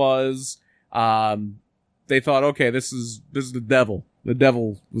brutal it was, they thought, okay, this is the devil. The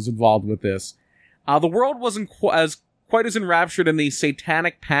devil was involved with this. The world wasn't quite as enraptured in the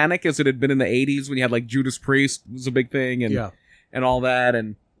satanic panic as it had been in the 80s when you had, like, Judas Priest was a big thing, and all that,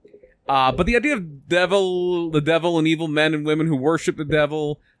 but the idea of the devil and evil men and women who worship the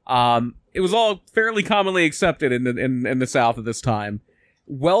devil, it was all fairly commonly accepted in the South at this time.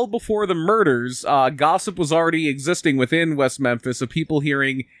 well before the murders, gossip was already existing within West Memphis of people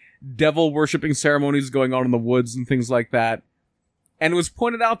hearing devil-worshipping ceremonies going on in the woods and things like that. And it was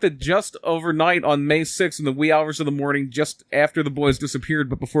pointed out that just overnight on May 6th in the wee hours of the morning, just after the boys disappeared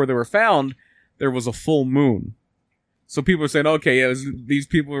but before they were found, there was a full moon. So people were saying, okay, yeah, these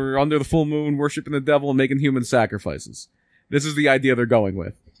people are under the full moon worshiping the devil and making human sacrifices. This is the idea they're going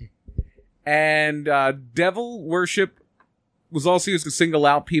with. And devil worship was also used to single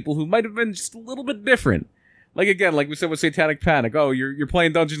out people who might have been just a little bit different. Like, again, like we said with Satanic Panic, oh, you're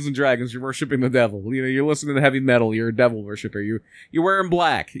playing Dungeons and Dragons, you're worshiping the devil. You know, you're listening to heavy metal, you're a devil worshiper. You're wearing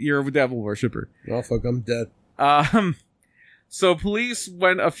black, you're a devil worshiper. Oh, fuck, I'm dead. So police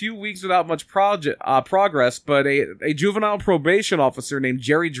went a few weeks without much progress, but a juvenile probation officer named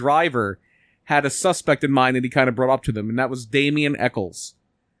Jerry Driver had a suspect in mind that he kind of brought up to them, and that was Damien Eccles,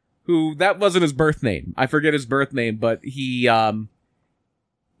 who, that wasn't his birth name. I forget his birth name, but he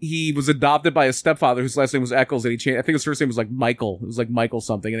was adopted by his stepfather, whose last name was Eccles, and he changed, I think his first name was like Michael. It was like Michael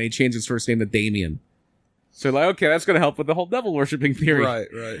something, and he changed his first name to Damien. So like, okay, that's going to help with the whole devil worshipping theory. Right,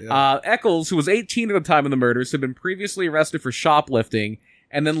 yeah. Eccles, who was 18 at the time of the murders, had been previously arrested for shoplifting,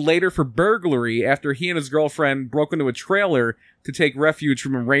 and then later for burglary after he and his girlfriend broke into a trailer to take refuge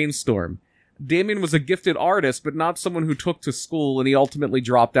from a rainstorm. Damien was a gifted artist, but not someone who took to school, and he ultimately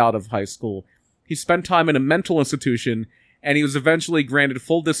dropped out of high school. He spent time in a mental institution, and he was eventually granted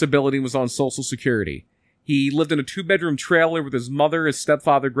full disability and was on Social Security. He lived in a 2-bedroom trailer with his mother, his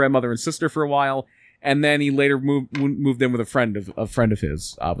stepfather, grandmother, and sister for a while, and then he later moved in with a friend of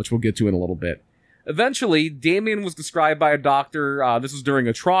his, which we'll get to in a little bit. Eventually, Damien was described by a doctor, this was during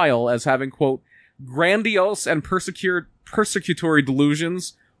a trial, as having, quote, grandiose and persecutory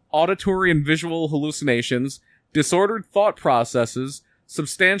delusions, auditory and visual hallucinations, disordered thought processes,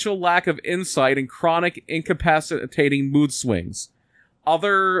 substantial lack of insight, and chronic incapacitating mood swings.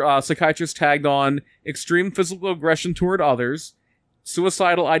 Other psychiatrists tagged on extreme physical aggression toward others,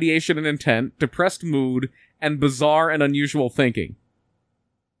 suicidal ideation and intent, depressed mood, and bizarre and unusual thinking.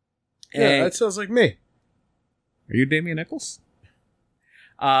 Yeah, that sounds like me. Are you Damien Eccles?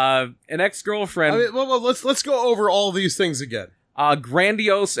 An ex-girlfriend... I mean, well, let's go over all these things again.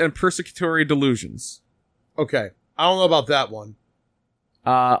 Grandiose and persecutory delusions. Okay, I don't know about that one.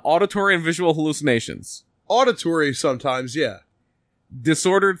 Auditory and visual hallucinations. Auditory sometimes, yeah.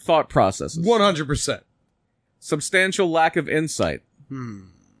 Disordered thought processes. 100%. Substantial lack of insight.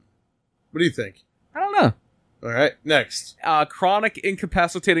 What do you think? I don't know. All right, next. Chronic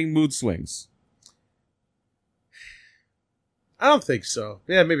incapacitating mood swings. I don't think so.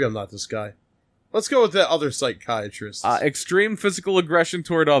 Yeah, maybe I'm not this guy. Let's go with the other psychiatrist. Extreme physical aggression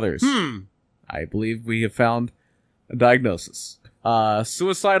toward others. I believe we have found a diagnosis.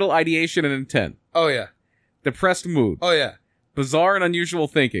 Suicidal ideation and intent. Oh, yeah. Depressed mood. Oh, yeah. Bizarre and unusual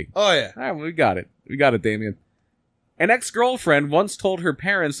thinking. Oh, yeah. All right, well, we got it. We got it, Damien. An ex-girlfriend once told her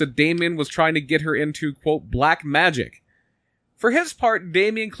parents that Damien was trying to get her into, quote, black magic. For his part,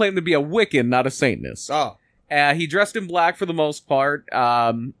 Damien claimed to be a Wiccan, not a Satanist. Oh. He dressed in black for the most part.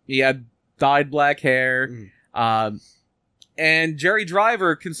 He had dyed black hair. And Jerry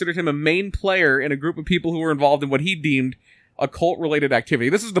Driver considered him a main player in a group of people who were involved in what he deemed occult-related activity.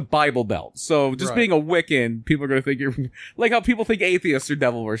 This is the Bible Belt. So just being a Wiccan, people are going to think you're... like how people think atheists are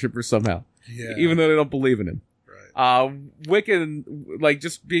devil worshippers somehow. Yeah. Even though they don't believe in him. Wiccan, like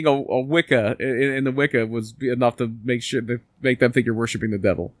just being a Wicca in the Wicca was enough to make them think you're worshiping the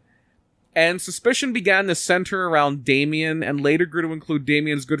devil. And suspicion began to center around Damien and later grew to include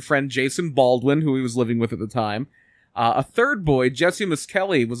Damien's good friend Jason Baldwin, who he was living with at the time. A third boy, Jesse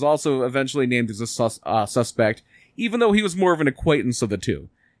Miskelly, was also eventually named as a suspect, even though he was more of an acquaintance of the two.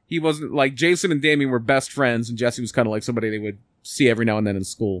 He wasn't like Jason and Damien were best friends, and Jesse was kind of like somebody they would see every now and then in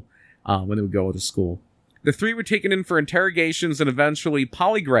school when they would go to school. The three were taken in for interrogations and eventually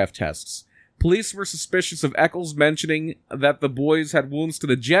polygraph tests. Police were suspicious of Eccles mentioning that the boys had wounds to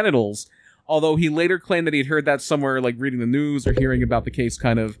the genitals, although he later claimed that he'd heard that somewhere, like reading the news or hearing about the case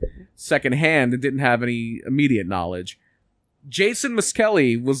kind of secondhand and didn't have any immediate knowledge. Jason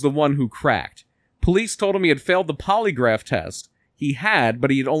Miskelly was the one who cracked. Police told him he had failed the polygraph test. He had,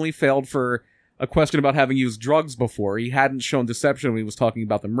 but he had only failed for a question about having used drugs before. He hadn't shown deception when he was talking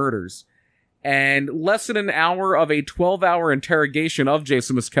about the murders. And less than an hour of a 12-hour interrogation of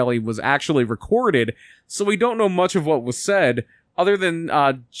Jason Miskelly was actually recorded, so we don't know much of what was said, other than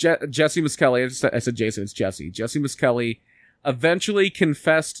Jesse Miskelly, I said Jason, it's Jesse. Jesse Miskelly eventually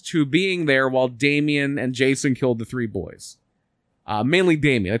confessed to being there while Damien and Jason killed the three boys. Mainly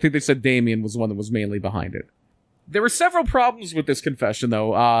Damien. I think they said Damien was the one that was mainly behind it. There were several problems with this confession,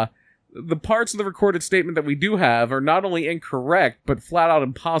 though. the parts of the recorded statement that we do have are not only incorrect, but flat out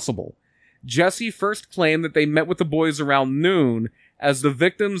impossible. Jesse first claimed that they met with the boys around noon, as the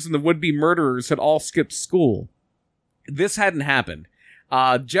victims and the would-be murderers had all skipped school. This hadn't happened.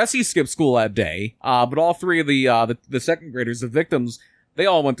 Jesse skipped school that day, but all three of the second graders, the victims, they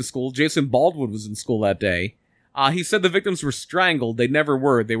all went to school. Jason Baldwin was in school that day. He said the victims were strangled. They never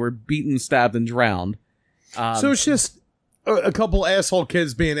were. They were beaten, stabbed, and drowned. So it's just a couple asshole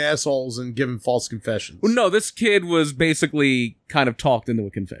kids being assholes and giving false confessions. Well, no, this kid was basically kind of talked into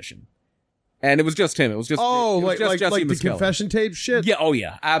a confession. And it was just him. It was just Jesse the confession tape shit? Yeah, oh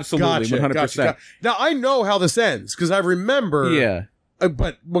yeah, absolutely, 100%. Gotcha. Now, I know how this ends, because I remember... Yeah.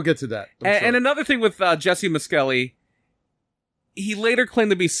 But we'll get to that. And another thing with Jesse Miskelly, he later claimed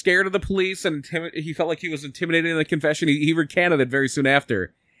to be scared of the police, and he felt like he was intimidated in the confession. He recanted it very soon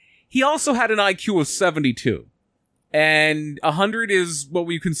after. He also had an IQ of 72. And 100 is what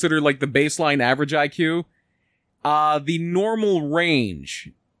we consider like the baseline average IQ. The normal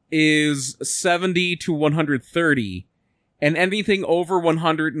range is 70 to 130, and anything over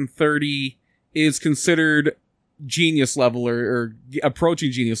 130 is considered genius level or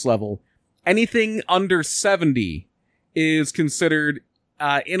approaching genius level. Anything under 70 is considered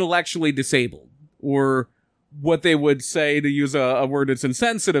intellectually disabled, or what they would say, to use a word that's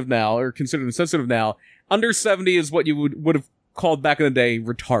insensitive now, or considered insensitive now. Under 70 is what you would have called back in the day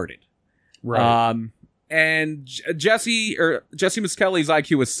retarded. Right. And Jesse Miskelly's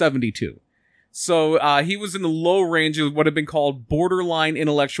IQ was 72. So he was in the low range of what had been called borderline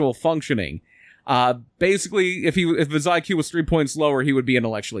intellectual functioning. Basically, if his IQ was 3 points lower, he would be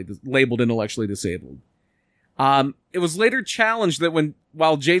labeled intellectually disabled. It was later challenged that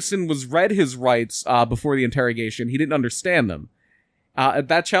while Jason was read his rights before the interrogation, he didn't understand them.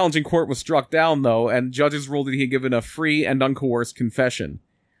 That challenge in court was struck down, though, and judges ruled that he had given a free and uncoerced confession.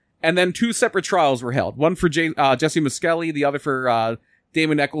 And then 2 separate trials were held. One for Jesse Miskelly, the other for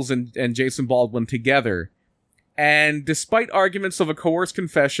Damon Eccles and Jason Baldwin together. And despite arguments of a coerced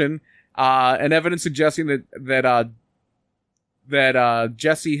confession and evidence suggesting that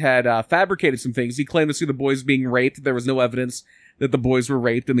Jesse had fabricated some things, he claimed to see the boys being raped. There was no evidence that the boys were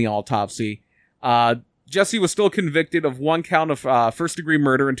raped in the autopsy. Jesse was still convicted of 1 count of first-degree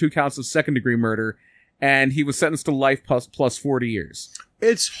murder and 2 counts of second-degree murder, and he was sentenced to life plus 40 years.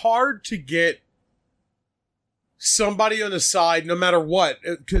 It's hard to get somebody on the side, no matter what,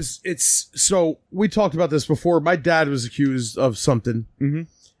 because so we talked about this before. My dad was accused of something,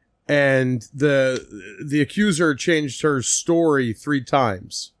 and the accuser changed her story 3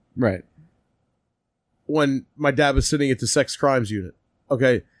 times. Right. When my dad was sitting at the sex crimes unit.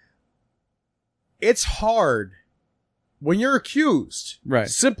 Okay. It's hard when you're accused, right?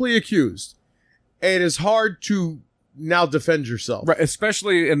 Simply accused. It is hard to now defend yourself, right?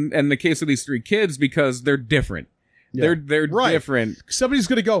 Especially in the case of these 3 kids, because they're different. Yeah. They're right. Different. Somebody's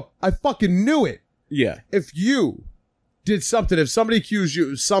gonna go, I fucking knew it. Yeah. If you did something, if somebody accused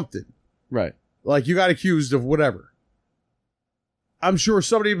you of something, right? Like you got accused of whatever, I'm sure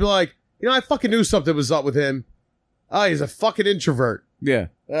somebody would be like, I fucking knew something was up with him. Oh, he's a fucking introvert. Yeah.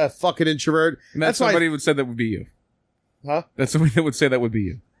 Fucking introvert. And that's somebody would say that would be you. Huh? That's somebody that would say that would be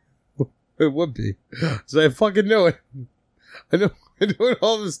you. It would be. So I fucking knew it. I knew it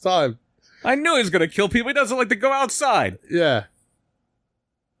all this time. I knew he was going to kill people. He doesn't like to go outside. Yeah.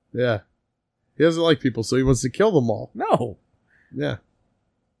 Yeah. He doesn't like people, so he wants to kill them all. No. Yeah.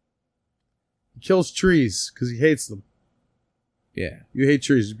 He kills trees because he hates them. Yeah. You hate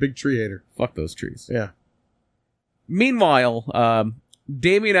trees. You're a big tree hater. Fuck those trees. Yeah. Meanwhile,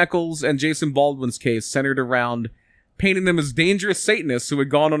 Damien Eccles and Jason Baldwin's case centered around painting them as dangerous Satanists who had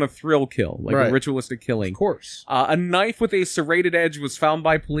gone on a thrill kill, like a ritualistic killing. Of course. A knife with a serrated edge was found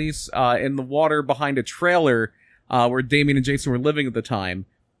by police in the water behind a trailer where Damien and Jason were living at the time.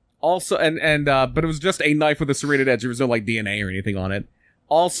 Also, but it was just a knife with a serrated edge. There was no like DNA or anything on it.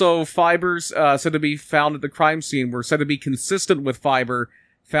 Also, fibers said to be found at the crime scene were said to be consistent with fiber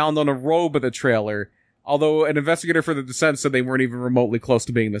found on a robe of the trailer, although an investigator for the defense said they weren't even remotely close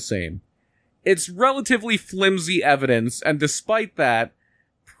to being the same. It's relatively flimsy evidence, and despite that,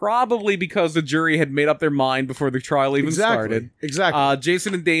 probably because the jury had made up their mind before the trial even started. Exactly.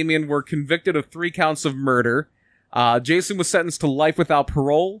 Jason and Damien were convicted of 3 counts of murder. Jason was sentenced to life without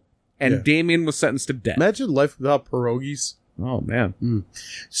parole, and Damien was sentenced to death. Imagine life without pierogies. Oh, man.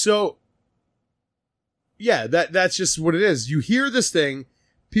 So, yeah, that's just what it is. You hear this thing,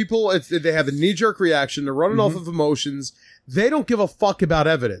 people, they have a knee-jerk reaction, they're running off of emotions. They don't give a fuck about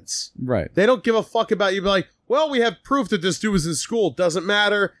evidence. Right. They don't give a fuck about you being like, well, we have proof that this dude was in school. Doesn't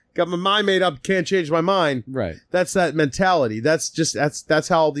matter. got my mind made up, can't change my mind. Right. That's that mentality. That's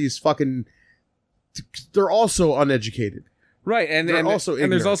how these fucking, they're also uneducated. Right, and They're and, also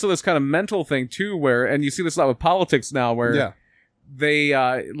and there's ignorant. also this kind of mental thing too, where, and you see this a lot with politics now, where they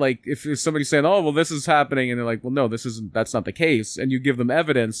like if somebody's saying, "Oh, well, this is happening," and they're like, "Well, no, that's not the case," and you give them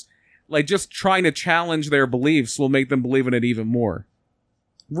evidence, like just trying to challenge their beliefs will make them believe in it even more.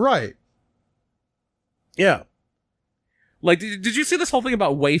 Right. Yeah. Like, did you see this whole thing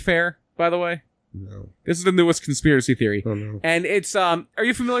about Wayfair? By the way, No. this is the newest conspiracy theory, Oh, no. and it's Are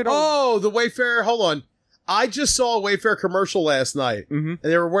you familiar? Oh, the Wayfair. Hold on. I just saw a Wayfair commercial last night, Mm-hmm. and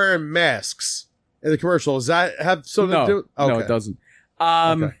they were wearing masks in the commercial. Does that have something to do? No, it doesn't.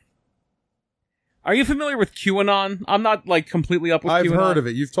 Okay. Are you familiar with QAnon? I'm not like completely up with I've QAnon. heard of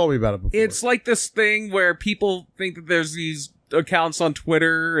it. You've told me about it before. It's like this thing where people think that there's these accounts on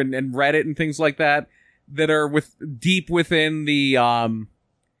Twitter and Reddit and things like that are deep within the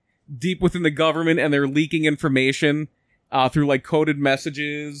government, and they're leaking information through like coded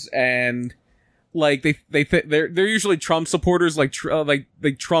messages, and like they're usually Trump supporters, like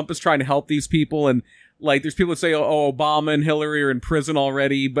Trump is trying to help these people, and like there's people that say, oh, Obama and Hillary are in prison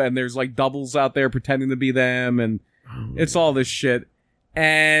already, and there's like doubles out there pretending to be them, and it's all this shit.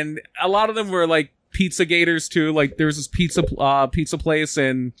 And a lot of them were like pizza gators too. Like there was this pizza place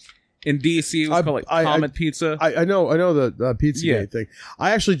in DC. It was called like Comet Pizza. I know the Pizzagate thing.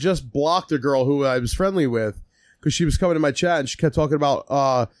 I actually just blocked a girl who I was friendly with because she was coming to my chat and she kept talking about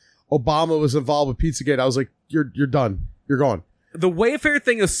Obama was involved with Pizzagate. I was like, you're done. You're gone. The Wayfair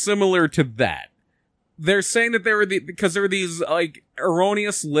thing is similar to that. They're saying that because there were these like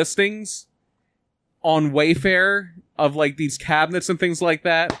erroneous listings on Wayfair of like these cabinets and things like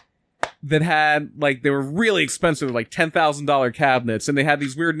that had like, they were really expensive, like $10,000 cabinets, and they had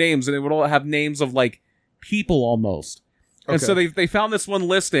these weird names, and they would all have names of like people almost. Okay. And so they found this one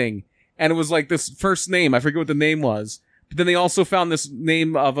listing, and it was like this first name, I forget what the name was, but then they also found this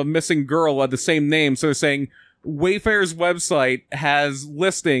name of a missing girl who had the same name. So they're saying Wayfair's website has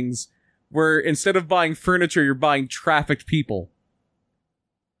listings where instead of buying furniture, you're buying trafficked people.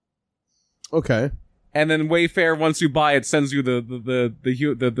 Okay. And then Wayfair, once you buy it, sends you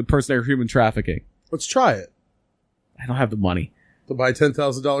the person they're human trafficking. Let's try it. I don't have the money to buy a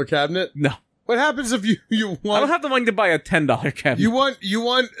 $10,000 cabinet. No. What happens if you want? I don't have the money to buy a $10 cabinet. You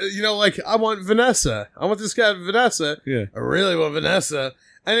want like I want Vanessa. I want this guy Vanessa. Yeah. I really want Vanessa.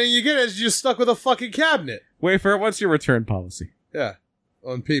 And then you get it, you're stuck with a fucking cabinet. Wayfair, what's your return policy? Yeah.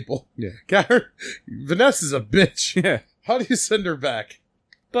 On people. Yeah. Vanessa's a bitch. Yeah. How do you send her back?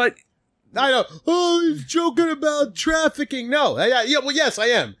 But I know. Oh, he's joking about trafficking. No. Yeah. Well, yes, I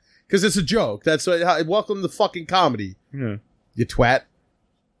am. Because it's a joke. That's welcome to fucking comedy. Yeah. You twat.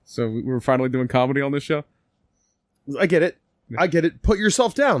 So we're finally doing comedy on this show? I get it. Yeah. I get it. Put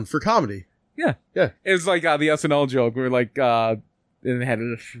yourself down for comedy. Yeah. Yeah. It was like the SNL joke where like, and it had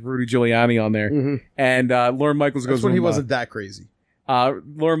Rudy Giuliani on there. Mm-hmm. And Lorne Michaels goes That's when he wasn't that crazy.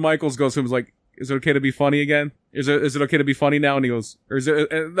 Lorne Michaels goes to him, was like, is it okay to be funny again? Is it okay to be funny now? And he goes, or is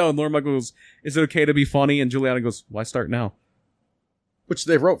it, no, and Lorne Michaels goes, is it okay to be funny? And Giuliani goes, why start now? Which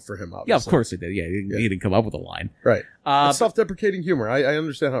they wrote for him, obviously. Yeah, of course they did. Yeah, he didn't come up with a line. Right. It's self-deprecating humor. I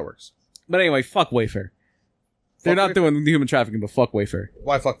understand how it works. But anyway, fuck Wayfair. They're not doing the human trafficking, but fuck Wayfair.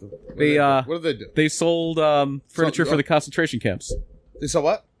 Why fuck them? What did they do? They sold furniture for the concentration camps. They sold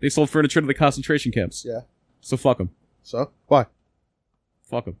what? They sold furniture to the concentration camps. Yeah. So fuck them. So? Why?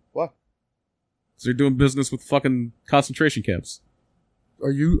 Fuck them. Why? Because they're doing business with fucking concentration camps.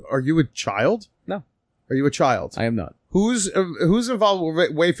 Are you a child? No. Are you a child? I am not. Who's involved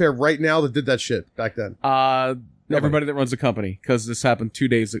with Wayfair right now that did that shit back then? Everybody that runs the company, because this happened 2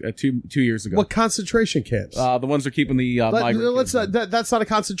 years ago. What concentration camps? The ones that are keeping the migrant kids. That's not a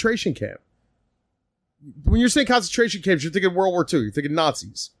concentration camp. When you're saying concentration camps, you're thinking World War II. You're thinking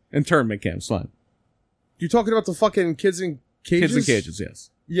Nazis. Internment camps, fine. You're talking about the fucking kids in cages? Kids in cages, yes.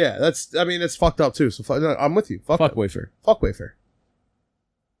 Yeah, it's fucked up too. So I'm with you. Fuck Wayfair. Fuck Wayfair.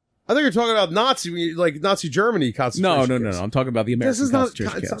 I think you're talking about Nazi Germany concentration camps. No. I'm talking about the American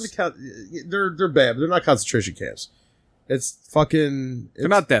concentration camps. It's not they're bad, but they're not concentration camps. It's fucking. They're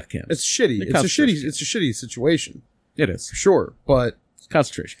not death camps. It's shitty. It's a shitty situation. It is for sure, but it's a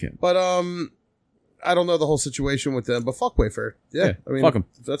concentration camp. But I don't know the whole situation with them. But fuck Wayfair. Yeah, I mean, fuck them.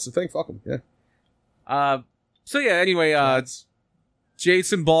 If that's the thing. Fuck them. Yeah. So yeah. Anyway,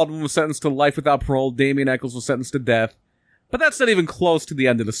 Jason Baldwin was sentenced to life without parole. Damien Eccles was sentenced to death. But that's not even close to the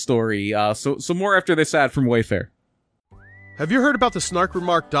end of the story. So more after this ad from Wayfair. Have you heard about the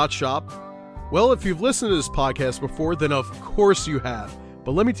snarkremark.shop? Well, if you've listened to this podcast before, then of course you have.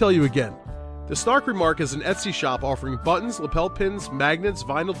 But let me tell you again. The Snark Remark is an Etsy shop offering buttons, lapel pins, magnets,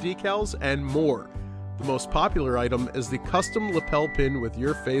 vinyl decals, and more. The most popular item is the custom lapel pin with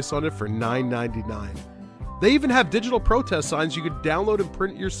your face on it for $9.99. They even have digital protest signs you could download and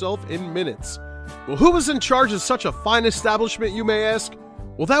print yourself in minutes. Well, who was in charge of such a fine establishment, you may ask?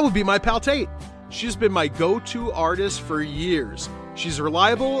 Well, that would be my pal Tate. She's been my go-to artist for years. She's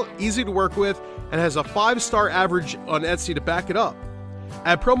reliable, easy to work with, and has a 5-star average on Etsy to back it up.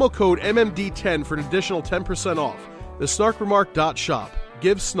 Add promo code MMD10 for an additional 10% off. The snarkremark.shop.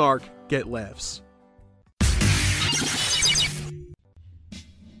 Give snark, get laughs.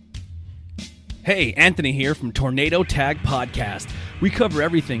 Hey, Anthony here from Tornado Tag Podcast. We cover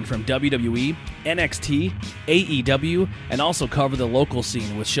everything from WWE, NXT, AEW, and also cover the local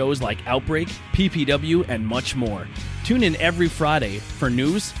scene with shows like Outbreak, PPW, and much more. Tune in every Friday for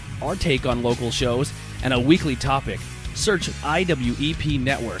news, our take on local shows, and a weekly topic. Search IWEP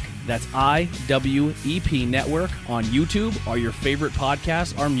Network. That's IWEP Network on YouTube or your favorite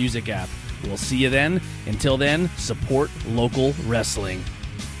podcast or music app. We'll see you then. Until then, support local wrestling.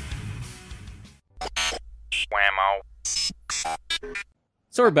 Whammo.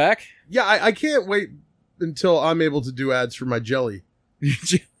 So we're back. Yeah, I can't wait until I'm able to do ads for my jelly.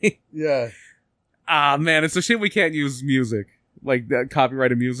 Yeah. Ah, man, it's a shame we can't use music. Like that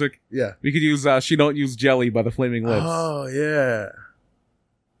copyrighted music. Yeah. We could use She Don't Use Jelly by the Flaming Lips. Oh, yeah.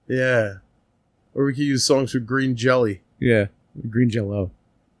 Yeah. Or we could use songs with green jelly. Yeah. Green Jello.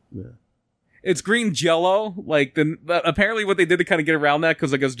 Yeah. It's green Jello. Like, apparently what they did to kind of get around that,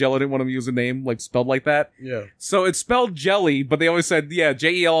 because I guess Jello didn't want to use a name, like, spelled like that. Yeah. So it's spelled jelly, but they always said, yeah,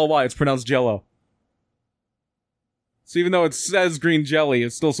 Jelly, it's pronounced Jello. So even though it says green jelly,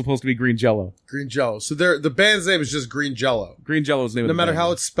 it's still supposed to be green Jello. Green Jello. So the band's name is just Green Jello. Green Jello's name. No of the matter band.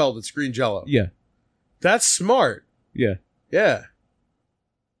 how it's spelled, it's Green Jello. Yeah. That's smart. Yeah. Yeah.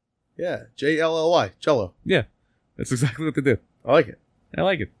 Yeah. Jelly. Jello. Yeah. That's exactly what they did. I like it. I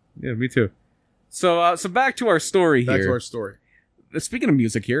like it. Yeah, me too. So back to our story here. Back to our story. Speaking of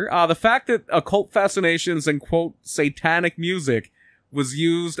music here, the fact that occult fascinations and, quote, satanic music was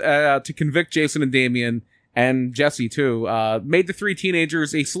used to convict Jason and Damien, and Jesse too, made the three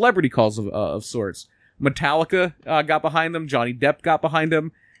teenagers a celebrity cause of sorts. Metallica got behind them. Johnny Depp got behind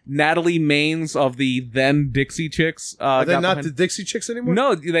them. Natalie Maines of the then Dixie Chicks. Are they not the Dixie Chicks anymore?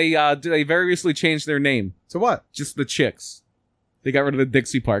 No, they variously changed their name. So what? Just the Chicks. They got rid of the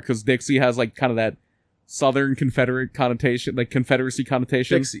Dixie part because Dixie has like kind of that Southern Confederate connotation, like Confederacy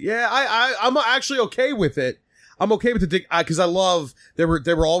connotation. Dixie. Yeah, I'm actually okay with it. I'm okay with the because I love they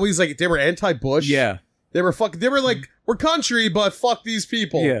were always like they were anti-Bush. Yeah. They were like, we're country, but fuck these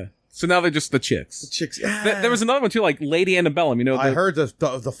people. Yeah. So now they're just the Chicks. The Chicks. Yeah. There was another one too, like Lady Antebellum. You know, I heard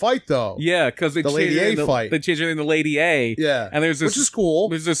the fight though. Yeah, because they the Lady A fight. They changed her name to Lady A. Yeah, and there's this, which is cool.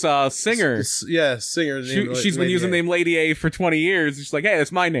 There's this singer. Singer. She's been using the name Lady A for 20 years. She's like, hey,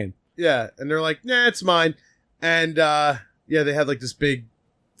 that's my name. Yeah, and they're like, nah, it's mine. And yeah, they had like this big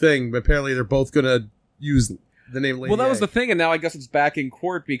thing. But apparently, they're both gonna use the name Lady A. Well, that was the thing, and now I guess it's back in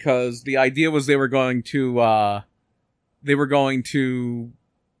court because the idea was they were going to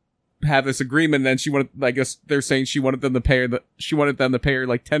have this agreement. And then she wanted, I guess they're saying she wanted them to pay her like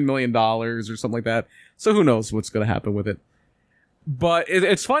 $10 million or something like that. So who knows what's going to happen with it? But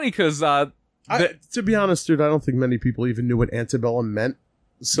it's funny because to be honest, dude, I don't think many people even knew what antebellum meant.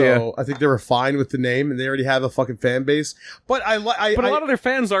 So yeah. I think they were fine with the name, and they already have a fucking fan base. But a lot of their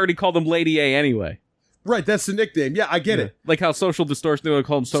fans already called them Lady A anyway. Right, that's the nickname. Yeah, I get it. Like how Social Distortion, they would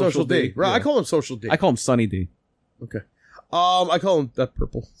call him Social D. Right, yeah. I call him Social D. I call him Sunny D. Okay. I call him the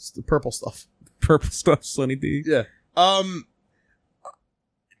purple stuff. Purple stuff, Sunny D. Yeah.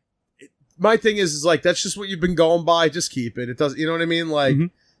 My thing is like that's just what you've been going by. Just keep it. It does. You know what I mean? Like,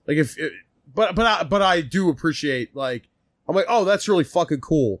 like if, but I do appreciate like I'm like, oh, that's really fucking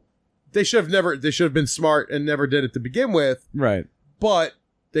cool. They should have been smart and never did it to begin with. Right. But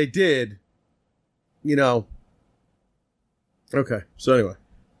they did. You know. Okay. So anyway.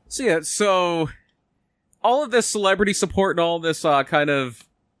 So all of this celebrity support and all this kind of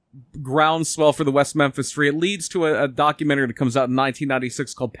groundswell for the West Memphis Three, it leads to a documentary that comes out in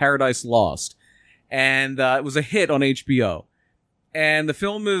 1996 called Paradise Lost. And it was a hit on HBO. And the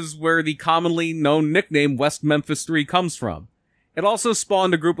film is where the commonly known nickname West Memphis 3 comes from. It also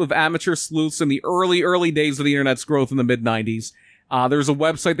spawned a group of amateur sleuths in the early days of the internet's growth in the mid-90s. There's a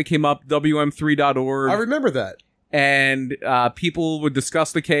website that came up, WM3.org. I remember that. And people would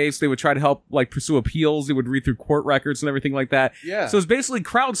discuss the case. They would try to help, like, pursue appeals. They would read through court records and everything like that. Yeah. So it's basically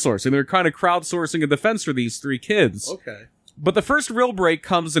crowdsourcing. They're kind of crowdsourcing a defense for these three kids. Okay. But the first real break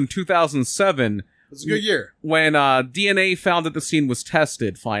comes in 2007 It's a good year. When DNA found that the scene was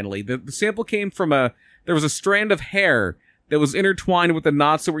tested, finally, the sample came from there was a strand of hair that was intertwined with the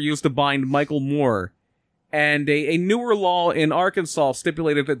knots that were used to bind Michael Moore. And a newer law in Arkansas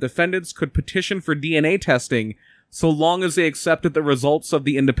stipulated that defendants could petition for DNA testing so long as they accepted the results of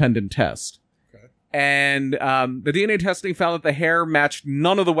the independent test. Okay. And the DNA testing found that the hair matched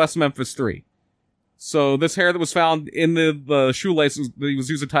none of the West Memphis 3. So this hair that was found in the shoelaces that was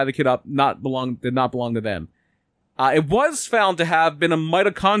used to tie the kid up did not belong to them. It was found to have been a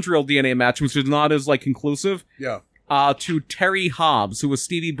mitochondrial DNA match, which is not as conclusive. Yeah. To Terry Hobbs, who was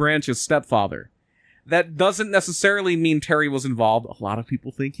Stevie Branch's stepfather. That doesn't necessarily mean Terry was involved. A lot of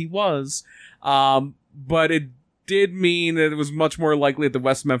people think he was. But it did mean that it was much more likely that the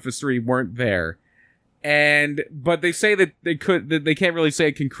West Memphis 3 weren't there. But they say that they can't really say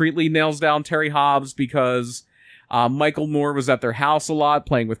it concretely nails down Terry Hobbs because Michael Moore was at their house a lot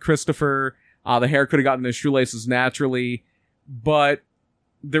playing with Christopher. The hair could have gotten in his shoelaces naturally. But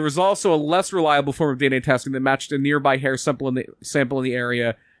there was also a less reliable form of DNA testing that matched a nearby hair sample in the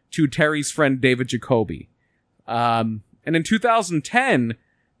area to Terry's friend David Jacoby. And in 2010,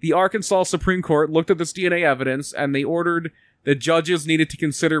 the Arkansas Supreme Court looked at this DNA evidence and they ordered that judges needed to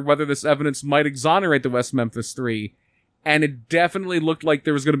consider whether this evidence might exonerate the West Memphis 3, and it definitely looked like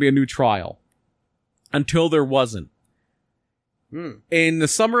there was going to be a new trial. Until there wasn't. In the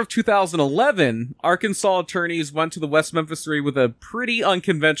summer of 2011, Arkansas attorneys went to the West Memphis 3 with a pretty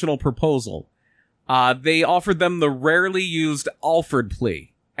unconventional proposal. They offered them the rarely used Alford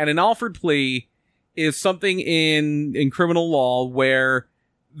plea. And an Alford plea is something in criminal law where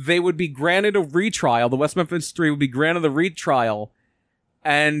they would be granted a retrial. The West Memphis 3 would be granted a retrial.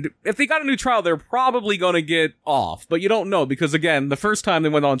 And if they got a new trial, they're probably going to get off. But you don't know because, again, the first time they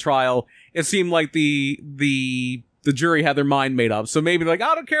went on trial, it seemed like the jury had their mind made up. So maybe they're like,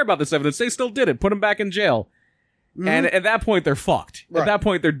 I don't care about this evidence. They still did it. Put them back in jail. Mm-hmm. And at that point, they're fucked. Right. At that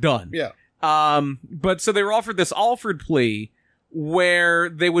point, they're done. Yeah. But so they were offered this Alford plea where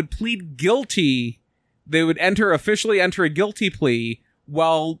they would plead guilty. They would officially enter a guilty plea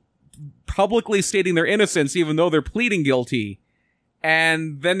while publicly stating their innocence, even though they're pleading guilty.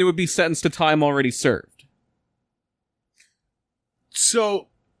 And then they would be sentenced to time already served. So,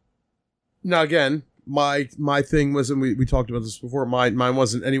 now again, my thing was, and we talked about this before, mine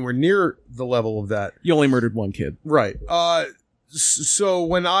wasn't anywhere near the level of that. You only murdered one kid. Right. So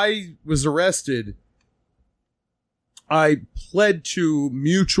when I was arrested, I pled to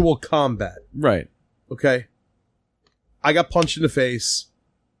mutual combat. Right. Okay. I got punched in the face.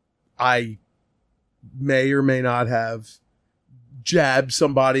 I may or may not have jabbed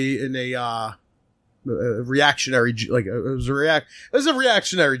somebody in a reactionary, it was a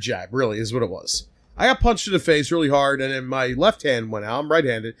reactionary jab, really, is what it was. I got punched in the face really hard, and then my left hand went out. I'm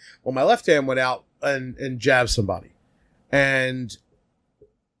right-handed. Well, my left hand went out and jabbed somebody. And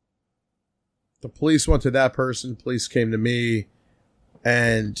the police went to that person. Police came to me,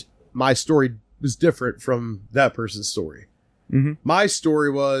 and my story was different from that person's story. Mm-hmm. My story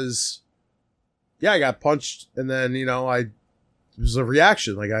was, I got punched, and then, it was a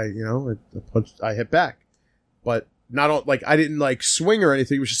reaction. I hit back. But not I didn't swing or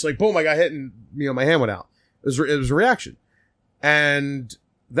anything. It was just boom, I got hit and, my hand went out. It was a reaction. And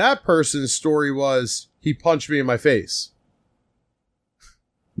that person's story was, he punched me in my face.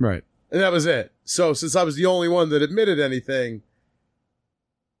 Right. And that was it. So since I was the only one that admitted anything,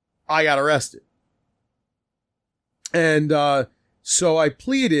 I got arrested. And so I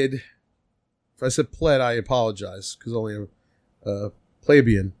pleaded. If I said pled, I apologize, because only a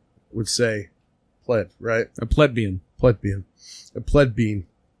plebeian would say pled, right? A plebeian. Plebeian. A plebeian.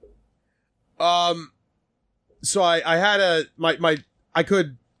 So I had I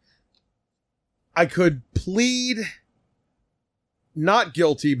could plead not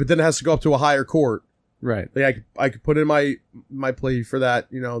guilty, but then it has to go up to a higher court. Right. I could put in my plea for that,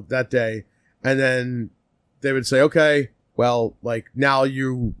 that day, and then they would say, okay, well, now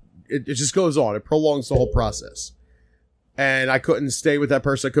it just goes on. It prolongs the whole process. And I couldn't stay with that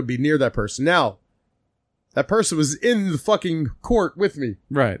person. I couldn't be near that person. Now, that person was in the fucking court with me.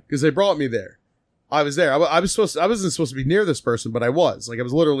 Right. Because they brought me there. I was there. I wasn't supposed to be near this person, but I was. I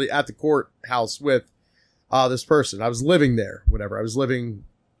was literally at the courthouse with this person. I was living there, whatever. I was living,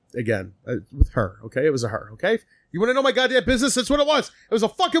 again, with her, okay? It was a her, okay? You want to know my goddamn business? That's what it was. It was a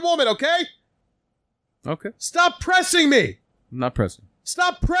fucking woman, okay? Okay. Stop pressing me. I'm not pressing.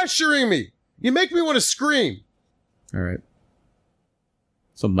 Stop pressuring me. You make me want to scream. All right.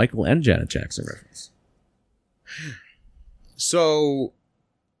 So Michael and Janet Jackson reference. So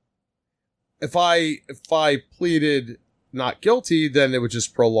if I pleaded not guilty, then it would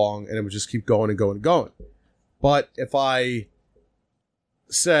just prolong and it would just keep going and going and going. But if I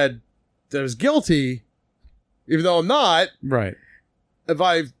said that I was guilty, even though I'm not, Right. if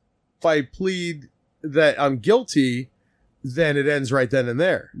I plead that I'm guilty, then it ends right then and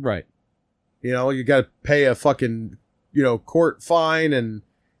there. Right. You know, you got to pay a fucking, court fine and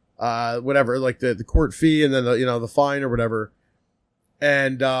whatever, like the court fee and then the fine or whatever.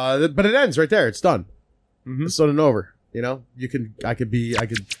 And but it ends right there. It's done. Mm-hmm. It's done and over. I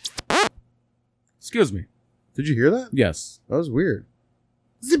could. Excuse me. Did you hear that? Yes. That was weird.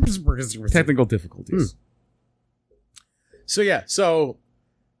 Technical difficulties. So yeah,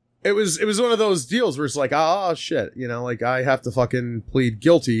 it was one of those deals where it's like, oh shit, like I have to fucking plead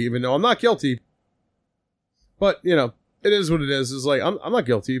guilty even though I'm not guilty. But it is what it is. It's like I'm not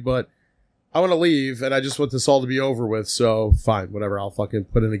guilty, but I want to leave and I just want this all to be over with. So fine, whatever. I'll fucking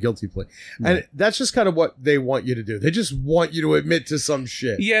put in a guilty plea. And that's just kind of what they want you to do. They just want you to admit to some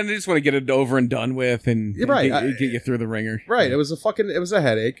shit. Yeah, and they just want to get it over and done with and get you through the ringer. Right. Yeah. It was a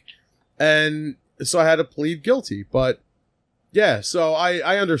headache. And so I had to plead guilty. But yeah, so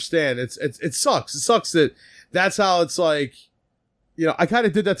I understand. It sucks. It sucks that that's how it's like, I kind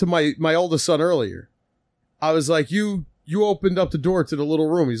of did that to my oldest son earlier. I was like, you opened up the door to the little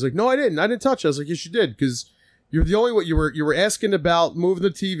room. He's like, no, I didn't. I didn't touch it. I was like, yes, you did. Because you're the only one. You were asking about moving the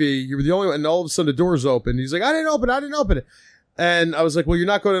TV. You were the only one. And all of a sudden the door's open. He's like, I didn't open it. And I was like, well, you're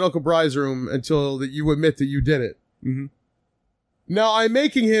not going to Uncle Bry's room until that you admit that you did it. Mm-hmm. Now I'm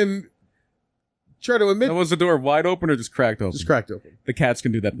making him try to admit. And was the door wide open or just cracked open? Just cracked open. The cats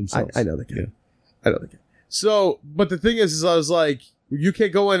can do that themselves. I know they can. Yeah. I know they can. So, but the thing is I was like, you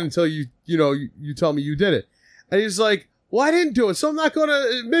can't go in until you tell me you did it. And he's like, well, I didn't do it, so I'm not going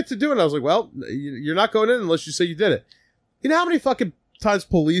to admit to doing it. I was like, well, you're not going in unless you say you did it. You know how many fucking times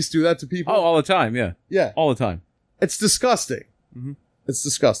police do that to people? Oh, all the time, yeah. Yeah. All the time. It's disgusting. Mm-hmm. It's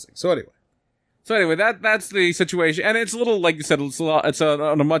disgusting. So anyway, that's the situation. And it's a little, like you said, it's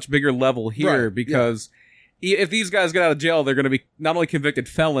on a much bigger level here because if these guys get out of jail, they're going to be not only convicted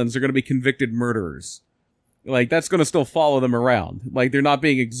felons, they're going to be convicted murderers. Like, that's going to still follow them around. Like, they're not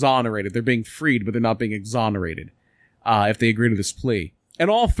being exonerated. They're being freed, but they're not being exonerated if they agree to this plea. And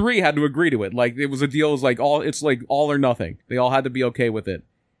all three had to agree to it. Like, it was a deal. It was like all or nothing. They all had to be okay with it.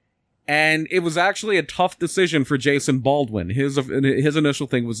 And it was actually a tough decision for Jason Baldwin. His initial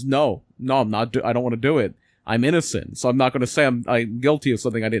thing was, no, I'm not. I don't want to do it. I'm innocent, so I'm not going to say I'm guilty of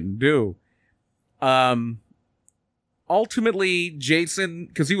something I didn't do. Ultimately, Jason,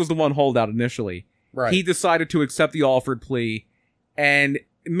 because he was the one holdout initially, he decided to accept the offered plea, and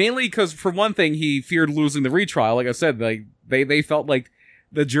mainly because, for one thing, he feared losing the retrial. Like I said, they felt like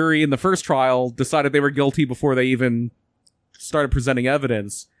the jury in the first trial decided they were guilty before they even started presenting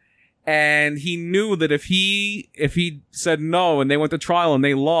evidence. And he knew that if he said no and they went to trial and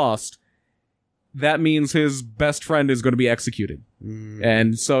they lost, that means his best friend is going to be executed.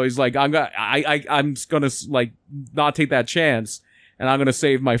 And so he's like, I'm gonna like not take that chance, and I'm gonna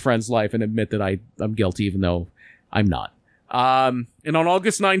save my friend's life and admit that I'm guilty, even though I'm not. And on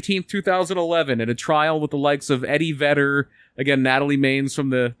August 19th, 2011, at a trial with the likes of Eddie Vedder, again Natalie Maines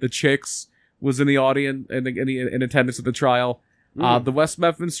from the Chicks was in the audience in attendance at the trial. The West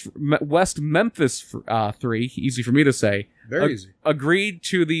Memphis 3, easy for me to say, very easy, agreed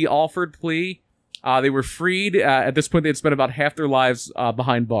to the offered plea. They were freed. At this point, they had spent about half their lives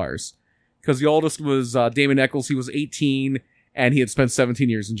behind bars. Because the oldest was Damon Eccles. He was 18, and he had spent 17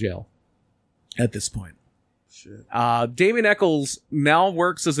 years in jail at this point. Shit. Damon Eccles now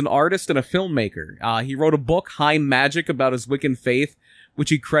works as an artist and a filmmaker. He wrote a book, High Magic, about his Wiccan faith, which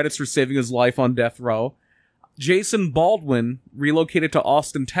he credits for saving his life on death row. Jason Baldwin relocated to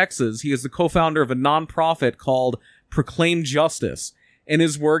Austin, Texas. He is the co-founder of a nonprofit called Proclaim Justice. In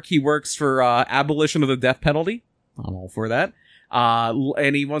his work, he works for abolition of the death penalty. I'm all for that.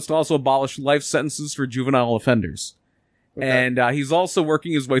 And he wants to also abolish life sentences for juvenile offenders. Okay. And he's also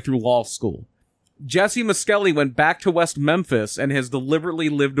working his way through law school. Jesse Miskelly went back to West Memphis and has deliberately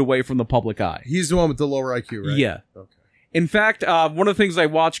lived away from the public eye. He's the one with the lower IQ, right? Yeah. Okay. In fact, one of the things I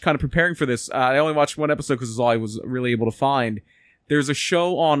watched kind of preparing for this, I only watched one episode because it's all I was really able to find. There's a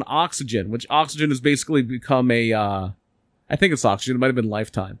show on Oxygen, which Oxygen has basically become a, I think it's Oxygen, it might have been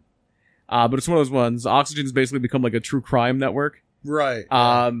Lifetime. But it's one of those ones. Oxygen's basically become like a true crime network. Right.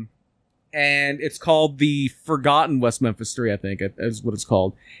 And it's called The Forgotten West Memphis 3, I think, is what it's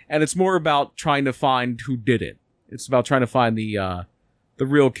called. And it's more about trying to find who did it. It's about trying to find the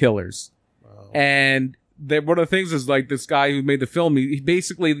real killers. Wow. And one of the things is, like, this guy who made the film, he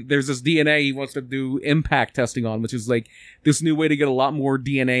basically, there's this DNA he wants to do impact testing on, which is like this new way to get a lot more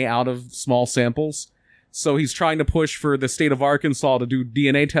DNA out of small samples. So he's trying to push for the state of Arkansas to do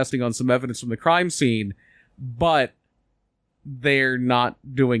DNA testing on some evidence from the crime scene, but they're not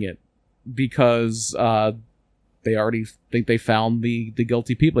doing it because they already think they found the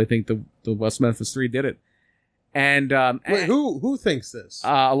guilty people. They think the West Memphis 3 did it. And Wait, who thinks this?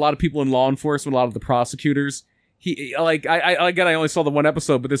 a lot of people in law enforcement, a lot of the prosecutors. I only saw the one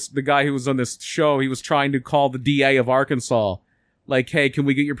episode, but the guy who was on this show, he was trying to call the DA of Arkansas, like, hey, can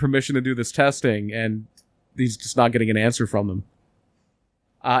we get your permission to do this testing? And he's just not getting an answer from them.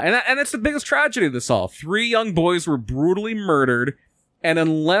 And it's the biggest tragedy of this all. 3 young boys were brutally murdered, and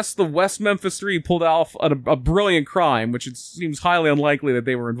unless the West Memphis 3 pulled off a brilliant crime, which it seems highly unlikely that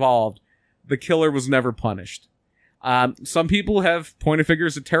they were involved, the killer was never punished. Some people have pointed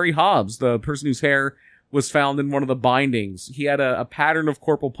fingers at Terry Hobbs, the person whose hair was found in one of the bindings. He had a pattern of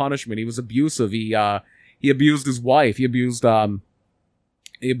corporal punishment. He was abusive. He abused his wife. He abused the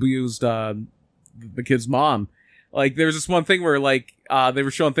kid's mom. Like, there's this one thing where, like, they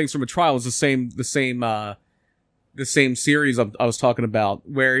were showing things from a trial. It was the same series I was talking about,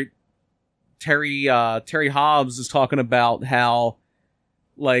 where Terry Hobbs is talking about how,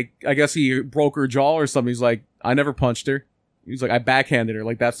 like, I guess he broke her jaw or something. He's like, I never punched her. He's like, I backhanded her.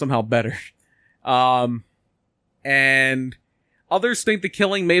 Like, that's somehow better. And others think the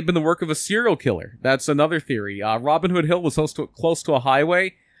killing may have been the work of a serial killer. That's another theory. Robin Hood Hill was close to a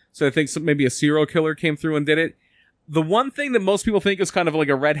highway, so I think maybe a serial killer came through and did it. The one thing that most people think is kind of like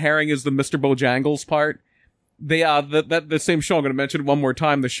a red herring is the Mr. Bojangles part. They, the same show, I'm going to mention it one more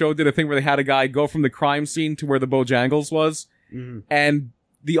time. The show did a thing where they had a guy go from the crime scene to where the Bojangles was. Mm-hmm. And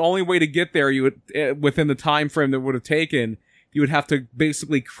the only way to get there, you would, within the time frame that would have taken, you would have to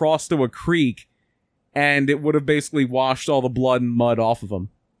basically cross through a creek, and it would have basically washed all the blood and mud off of them.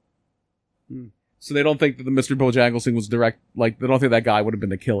 Mm. So they don't think that the Mr. Bojangles thing was direct, like, they don't think that guy would have been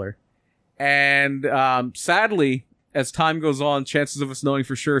the killer. And, sadly, as time goes on, chances of us knowing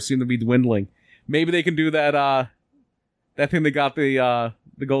for sure seem to be dwindling. Maybe they can do that thing that got the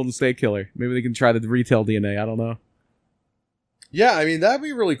Golden State Killer. Maybe they can try the retail DNA. I don't know. Yeah, I mean, that'd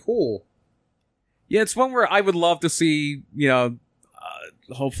be really cool. Yeah, it's one where I would love to see,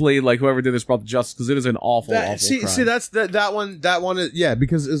 hopefully, like, whoever did this brought to justice, because it is an awful crime. See, that's that one is, yeah,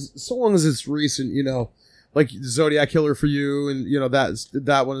 because so long as it's recent, like Zodiac Killer for you, and,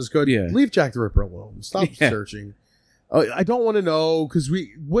 that one is good. Yeah. Leave Jack the Ripper alone. Stop searching. I don't want to know, because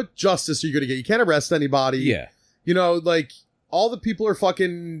what justice are you going to get? You can't arrest anybody. Yeah. Like, all the people are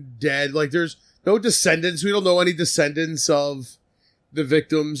fucking dead. Like, there's no descendants. We don't know any descendants of the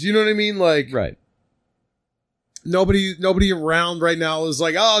victims. You know what I mean? Like, right. Nobody around right now is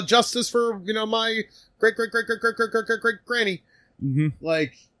like, oh, justice for, my great granny. Mm-hmm.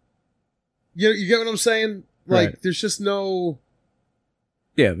 Like, you get what I'm saying? Like, right. There's just no.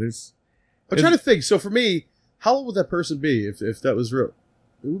 Yeah, I'm trying to think. So for me, how old would that person be if that was real?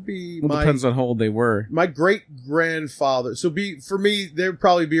 It would be depends on how old they were. My great grandfather. So for me, they would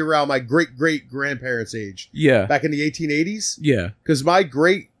probably be around my great grandparents' age. Yeah. Back in the 1880s. Yeah. Because my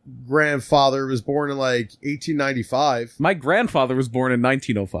great grandfather was born in like 1895. My grandfather was born in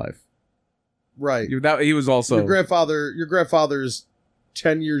 1905. Right. He was also your grandfather's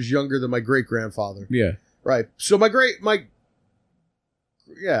 10 years younger than my great grandfather. Yeah. Right. So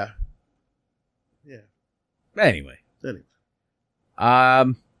yeah. Anyway.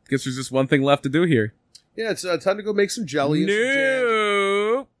 Guess there's just one thing left to do here. Yeah, it's time to go make some jelly.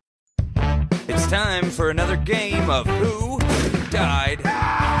 No. It's time for another game of Who Died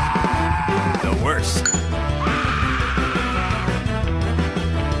the Worst.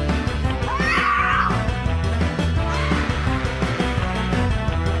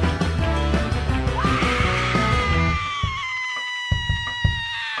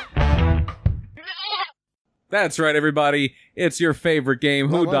 That's right, everybody. It's your favorite game,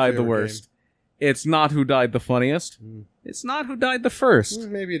 Who Died the Worst. It's not Who Died the Funniest. It's not Who Died the First.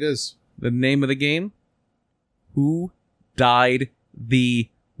 Maybe it is. The name of the game, Who Died the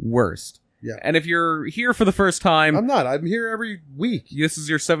Worst. Yeah. And if you're here for the first time... I'm not. I'm here every week. This is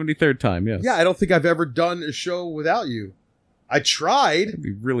your 73rd time, yes. Yeah, I don't think I've ever done a show without you. I tried. It'd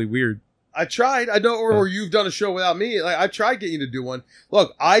be really weird. I tried. I don't, or you've done a show without me. Like, I tried getting you to do one.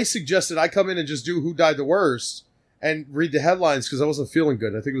 Look, I suggested I come in and just do Who Died the Worst and read the headlines because I wasn't feeling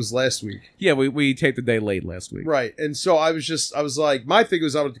good. I think it was last week. Yeah, we taped the day late last week. Right. And so I was like, my thing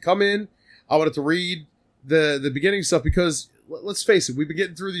was I wanted to come in, I wanted to read the beginning stuff because, let's face it, we've been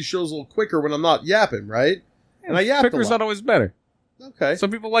getting through these shows a little quicker when I'm not yapping, right? And I yapped Quicker's not always better. Okay. Some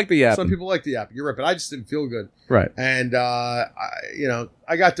people like the yapping. Some people like the yapping. You're right, but I just didn't feel good. Right. And I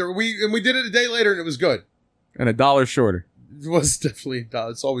got there. We did it a day later, and it was good. And $1 shorter. It was definitely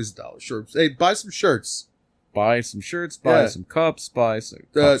 $1. It's always $1. Sure. Hey, buy some shirts. Buy some shirts, buy some cups, buy some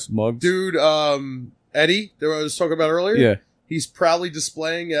cups, mugs. Dude, Eddie, that I was talking about earlier. Yeah. He's proudly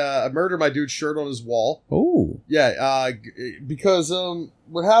displaying a Murder My Dude shirt on his wall. Oh. Yeah, because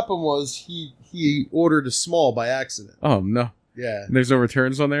what happened was he ordered a small by accident. Oh, no. Yeah. There's no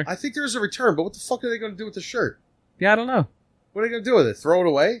returns on there? I think there's a return, but what the fuck are they going to do with the shirt? Yeah, I don't know. What are they going to do with it? Throw it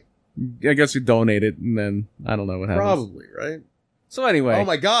away? I guess you donate it, and then I don't know what happens. Probably, right? So anyway. Oh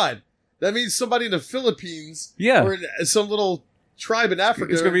my God. That means somebody in the Philippines or in some little tribe in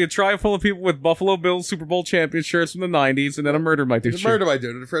Africa. It's going to be a tribe full of people with Buffalo Bills Super Bowl champion shirts from the 90s, and then a Murder My Dude shirt. Murder My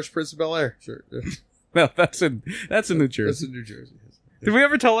Dude and a Fresh Prince of Bel-Air shirt. Yeah. No, that's in New Jersey. That's in New Jersey. Did we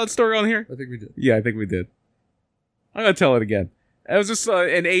ever tell that story on here? I think we did. Yeah, I think we did. I'm going to tell it again. It was just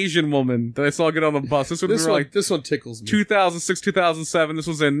an Asian woman that I saw get on the bus. This one tickles me. 2006, 2007. This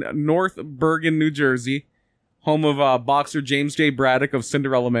was in North Bergen, New Jersey, home of boxer James J. Braddock of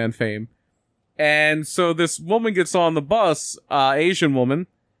Cinderella Man fame. And so this woman gets on the bus, Asian woman,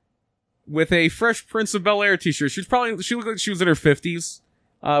 with a Fresh Prince of Bel-Air t-shirt. She looked like she was in her 50s,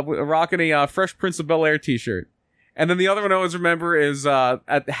 rocking a Fresh Prince of Bel-Air t-shirt. And then the other one I always remember is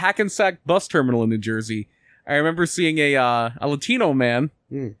at the Hackensack bus terminal in New Jersey. I remember seeing a Latino man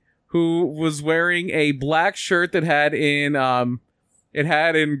who was wearing a black shirt that had in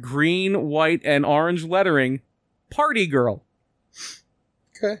green, white, and orange lettering, "Party Girl."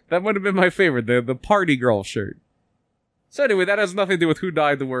 Okay. That would have been my favorite, the Party Girl shirt. So anyway, that has nothing to do with who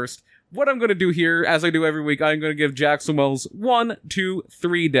died the worst. What I'm going to do here, as I do every week, I'm going to give Jackson Wells 1, 2,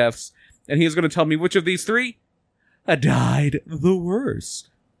 3 deaths, and he's going to tell me which of these 3 died the worst.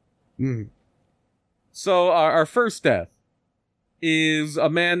 So our first death is a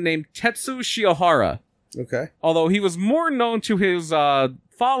man named Tetsu Shiohara. Okay. Although he was more known to his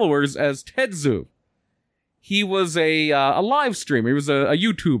followers as Tetsu. He was a live streamer. He was a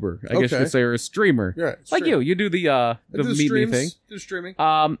YouTuber, I guess you could say, or a streamer. Yeah, like you. You do the meet me thing. Do streaming.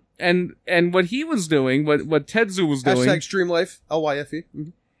 And what he was doing, what Tetsu was doing. # Stream Life, LYFE.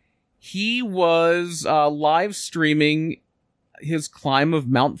 He was live streaming his climb of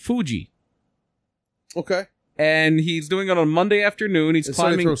Mount Fuji. Okay. And he's doing it on Monday afternoon. He's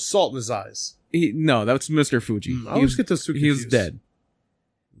climbing. Somebody throws salt in his eyes. No, that's Mr. Fuji. I always get those two confused. He's dead.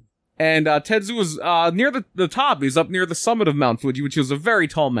 And Tetsu was near the top. He's up near the summit of Mount Fuji, which is a very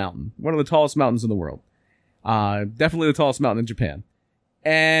tall mountain. One of the tallest mountains in the world. Definitely the tallest mountain in Japan.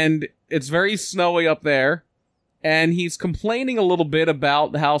 And it's very snowy up there. And he's complaining a little bit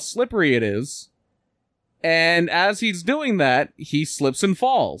about how slippery it is. And as he's doing that, he slips and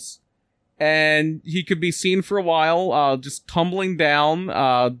falls. And he could be seen for a while just tumbling down.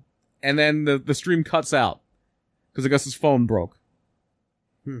 And then the stream cuts out. Because I guess his phone broke.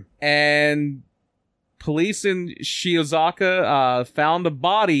 And police in Shiozaka found a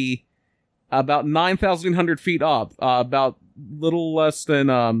body about 9,800 feet up, about little less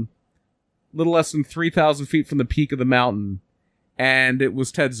than 3,000 feet from the peak of the mountain, and it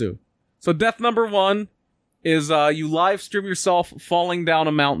was Tetsu. So death number 1 is you live stream yourself falling down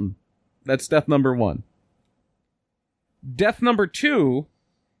a mountain. That's death number 1. Death number 2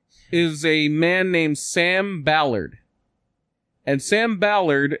 is a man named Sam Ballard. And Sam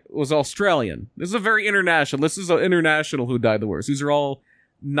Ballard was Australian. This is a very international. This is an international who died the worst. These are all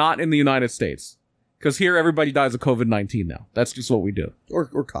not in the United States. Because here everybody dies of COVID-19 now. That's just what we do. Or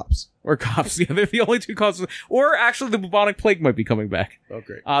cops. Or cops. Yeah, they're the only 2 causes. Or actually the bubonic plague might be coming back. Oh,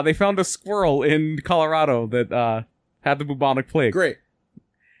 great. They found a squirrel in Colorado that had the bubonic plague. Great.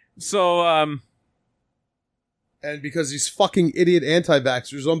 So, and because these fucking idiot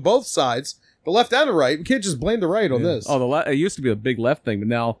anti-vaxxers on both sides, the left and the right, we can't just blame the right on this. Oh, it used to be a big left thing, but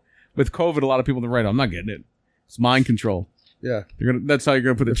now with COVID, a lot of people on the right, I'm not getting it. It's mind control. Yeah. That's how you're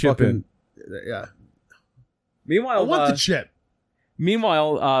going to put the chip in. Yeah. Meanwhile, I want the chip.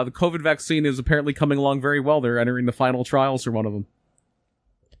 Meanwhile, the COVID vaccine is apparently coming along very well. They're entering the final trials for one of them.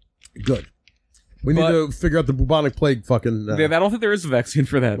 Good. We need to figure out the bubonic plague fucking... I don't think there is a vaccine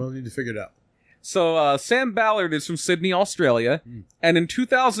for that. Well, we need to figure it out. So, Sam Ballard is from Sydney, Australia, and in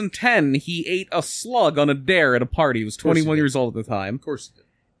 2010, he ate a slug on a dare at a party. He was 21 years old at the time. Of course he did.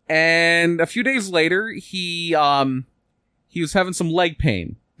 And a few days later, he was having some leg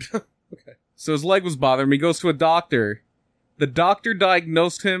pain. Okay. So his leg was bothering him. He goes to a doctor. The doctor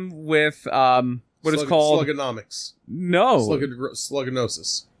diagnosed him with, what is called... Slugonomics. No.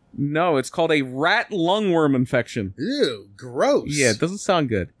 Sluganosis. No, it's called a rat lungworm infection. Ew, gross. Yeah, it doesn't sound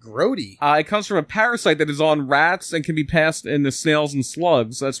good. Grody. It comes from a parasite that is on rats and can be passed into snails and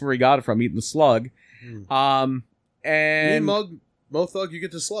slugs. That's where he got it from, eating the slug. And Mothug, you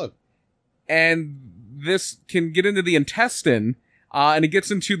get the slug. And this can get into the intestine, and it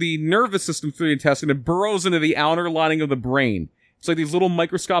gets into the nervous system through the intestine. It burrows into the outer lining of the brain. It's like these little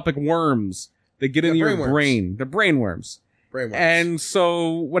microscopic worms that get into your brain. They're brain worms. And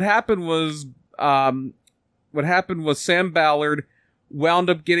so what happened was Sam Ballard wound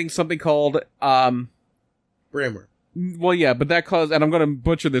up getting something called brainworm. Well, yeah, but that caused, and I'm going to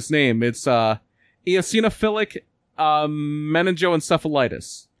butcher this name. It's eosinophilic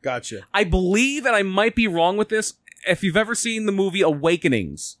meningoencephalitis. Gotcha. I believe, and I might be wrong with this, if you've ever seen the movie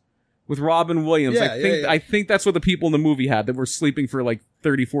Awakenings with Robin Williams, I think that's what the people in the movie had, that were sleeping for like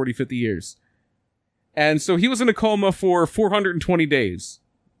 30, 40, 50 years. And so he was in a coma for 420 days.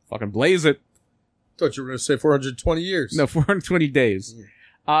 Fucking blaze it. Thought you were going to say 420 years. No, 420 days.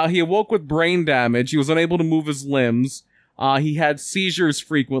 He awoke with brain damage. He was unable to move his limbs. He had seizures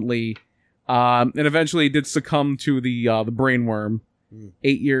frequently. And eventually did succumb to the brain worm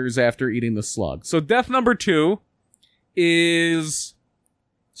 8 years after eating the slug. So death number 2 is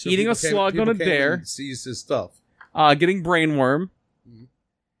eating a slug on a dare. Seize his stuff. Getting brain worm.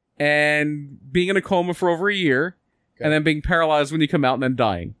 And being in a coma for over a year. Okay. And then being paralyzed when you come out and then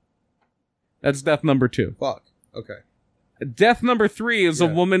dying. That's death number 2. Fuck. Okay. Death number 3 is a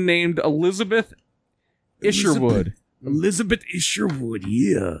woman named Elizabeth Isherwood. Elizabeth Isherwood,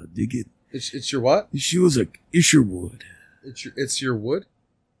 yeah. Dig it. It's your what? She was a Isherwood. It's your wood?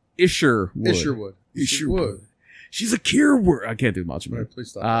 Isherwood. She's a care worker. I can't do much more. Right,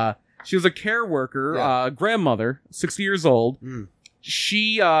 please stop. She was a care worker, grandmother, 60 years old.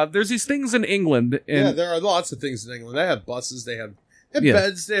 She, there's these things in England. There are lots of things in England. They have buses, they have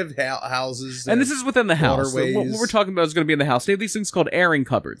beds, they have houses. And this is within the house. So what we're talking about is going to be in the house. They have these things called airing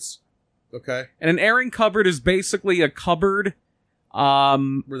cupboards. Okay. And an airing cupboard is basically a cupboard.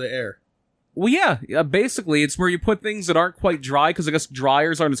 Where they air. Well, yeah, basically, it's where you put things that aren't quite dry, because I guess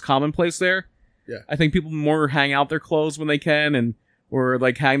dryers aren't as commonplace there. Yeah. I think people more hang out their clothes when they can, or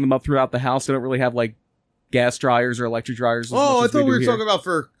like hang them up throughout the house. They don't really have like gas dryers or electric dryers. I thought we were talking about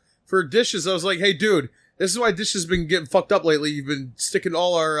for dishes. I was like, hey, dude, this is why dishes been getting fucked up lately. You've been sticking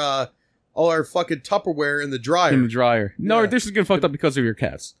all our fucking Tupperware in the dryer. No, our dishes getting fucked up because of your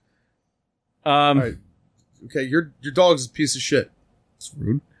cats. All right. Okay, your dog's a piece of shit. It's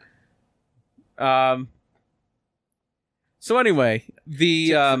rude. So anyway,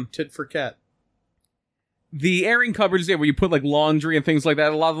 tit for cat. The airing cupboards, where you put like laundry and things like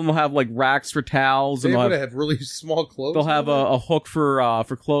that. A lot of them will have like racks for towels. They would have really small clothes. They'll have a hook for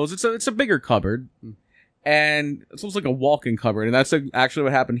clothes. It's a bigger cupboard, and it's almost like a walk-in cupboard. And that's actually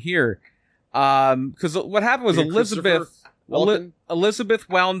what happened here. Because what happened was Elizabeth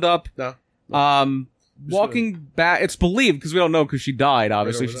wound up walking back. It's believed, because we don't know, because she died.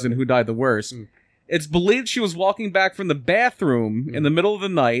 Obviously, she's in Who Died the Worst. It's believed she was walking back from the bathroom in the middle of the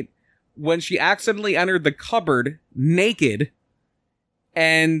night when she accidentally entered the cupboard naked.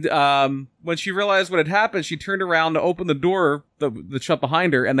 And when she realized what had happened, she turned around to open the door that shut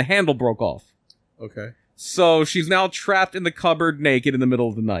behind her, and the handle broke off. Okay. So she's now trapped in the cupboard naked in the middle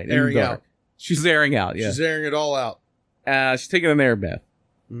of the night. Airing out. She's airing out, yeah. She's airing it all out. She's taking an air bath.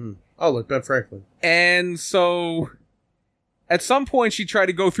 Oh, like Ben Franklin. And so at some point she tried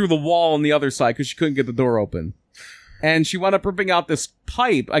to go through the wall on the other side because she couldn't get the door open. And she wound up ripping out this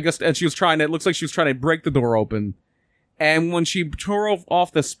pipe, I guess, and it looks like she was trying to break the door open. And when she tore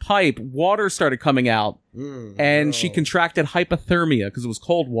off this pipe, water started coming out, and she contracted hypothermia because it was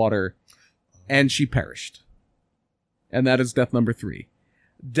cold water, and she perished. And that is death number 3.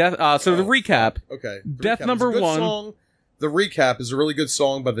 So the recap. Okay. Death number 1. Song. The recap is a really good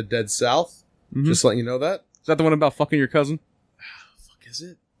song by the Dead South. Just letting you know that. Is that the one about fucking your cousin? Fuck, is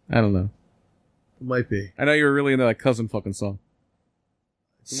it? I don't know. It might be. I know you were really into that cousin fucking song.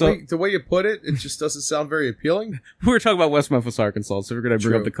 The way you put it, it just doesn't sound very appealing. We were talking about West Memphis, Arkansas, so we're going to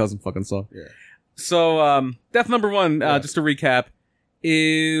bring up the cousin fucking song. Yeah. So, death number 1, just to recap,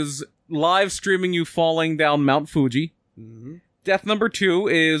 is live streaming you falling down Mount Fuji. Death number 2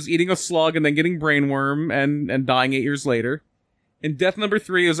 is eating a slug and then getting brainworm and dying 8 years later. And death number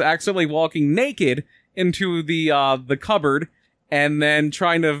 3 is accidentally walking naked into the cupboard and then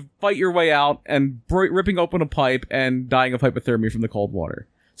trying to fight your way out and ripping open a pipe and dying of hypothermia from the cold water.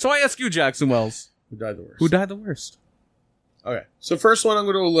 So I ask you, Jackson Wells. Who died the worst? Who died the worst? Okay. So first one I'm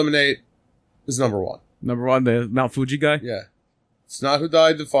going to eliminate is number 1. Number 1, the Mount Fuji guy? Yeah. It's not who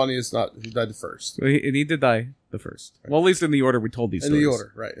died the funniest, it's not who died the first. He did die the first. Right. Well, at least in the order we told these stories. In the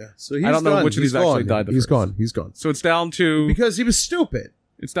order, right, yeah. So I don't know which of these actually died the first. He's gone. So it's down to... Because he was stupid.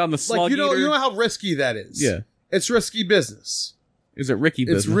 It's down to slug eater. You know how risky that is. Yeah. It's risky business. Is it Ricky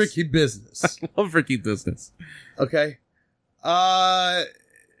business? It's Ricky business. I love Ricky business. Okay.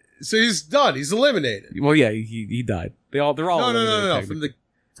 So he's done. He's eliminated. Well, yeah, he died. They're all No. eliminated,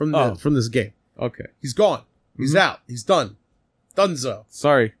 From this game. Okay. He's gone. He's Mhm. out. He's done. Dunzo.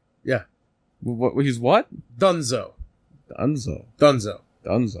 Sorry. Yeah. What? He's what? Dunzo. Dunzo.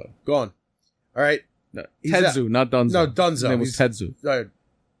 Gone. All right. No, He's Tetsu, not Dunzo. No, Dunzo. His name was Tetsu. All right.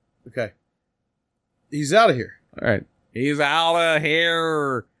 Okay. He's out of here. All right. He's out of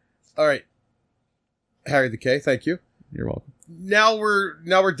here. All right. Harry the K. Thank you. You're welcome. Now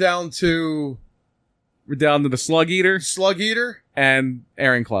we're down to We're down to the Slug Eater Slug Eater. and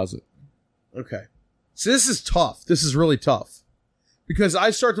Airing Closet. Okay. So this is tough. This is really tough. Because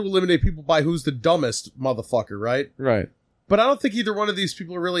I start to eliminate people by who's the dumbest motherfucker, right? Right. But I don't think either one of these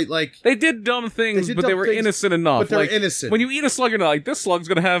people are really like... They did dumb things, did but they dumb were things, innocent enough. but they're like, innocent. When you eat a slug, you're not like, this slug's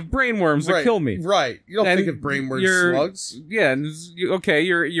gonna have brain worms that Right, kill me. Right. You don't And think of brainworm you're- slugs. Yeah, and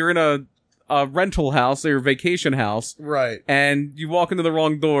you're in a rental house or a vacation house, Right. and you walk into the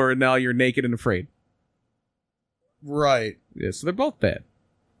wrong door, and now you're naked and afraid. Right. Yeah, so they're both bad.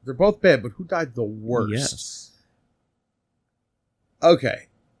 They're both bad, but who died the worst? Yes. Okay.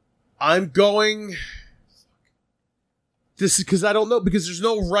 I'm going... This is because I don't know, because there's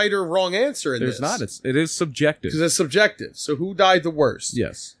no right or wrong answer in There's this. not. It is subjective. Because it's subjective. So who died the worst?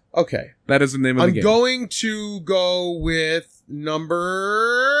 Yes. Okay. That is the name of the I'm game. going to go with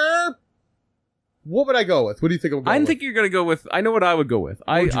number... What would I go with? What do you think I'm going I with? think you're going to go with... I know what I would go with.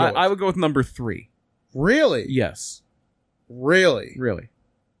 What would you go with? I would go with number 3. Really? Yes. Really? Really.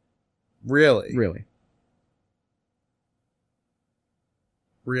 Really? Really.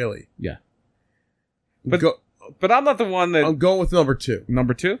 Really? Yeah. But But I'm not the one that... I'm going with number 2.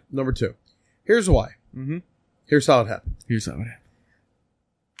 Number 2? Number 2. Here's why. Mm-hmm. Here's how it happened. Here's how it happened.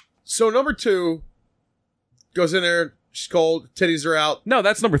 So number 2 goes in there. She's cold. Titties are out. No,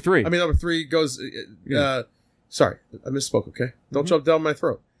 that's number 3. I mean, number 3 goes... Yeah. Sorry. I misspoke, okay? Don't Mhm. jump down my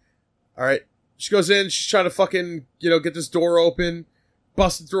throat. All right. She goes in. She's trying to fucking, get this door open.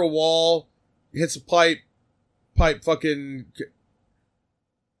 Busted through a wall. Hits a pipe. Pipe fucking...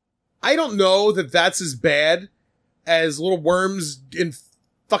 I don't know that that's as bad as little worms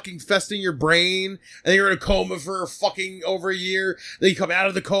fucking festing your brain, and you're in a coma for fucking over a year. Then you come out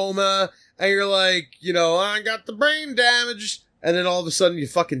of the coma, and you're like, I got the brain damage, and then all of a sudden you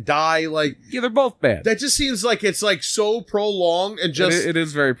fucking die. Like, Yeah, they're both bad. that just seems like it's like so prolonged and just it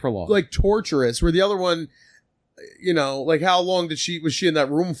is very prolonged. like torturous. Where the other one, like how long was she in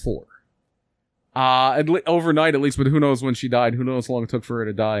that room for? Overnight at least, but who knows when she died? Who knows how long it took for her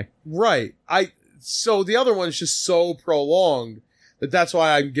to die? Right. So the other one's just so prolonged that's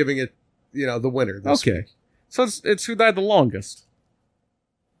why I'm giving it, the winner. This Okay. week. So it's who died the longest.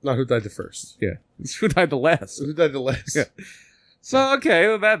 Not who died the first. Yeah. It's who died the last. Who died the last. Yeah. So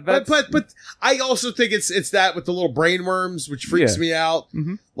okay, that's But I also think it's that with the little brain worms, which freaks Yeah. me out.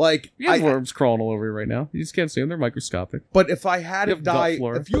 Mhm. Like you have worms crawling all over you right now. You just can't see them. They're microscopic. but if I had You to have gut die,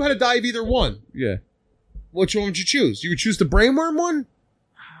 flora. if you had to die of either one, Yeah. which one would you choose? You would choose the brain worm one?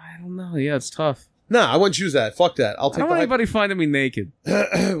 I don't know. Yeah, it's tough. Nah, I wouldn't choose that. Fuck that. I'll I take don't want anybody finding me naked.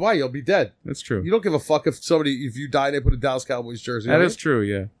 Why? You'll be dead. That's true. You don't give a fuck if you die and they put a Dallas Cowboys jersey That on is true.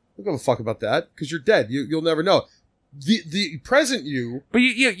 Yeah. You don't give a fuck about that because you're dead. You'll never know. The present you, But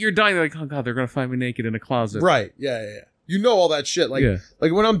you're dying like, oh god, they're gonna find me naked in a closet. right? Yeah. You know all that shit. Like, Yeah.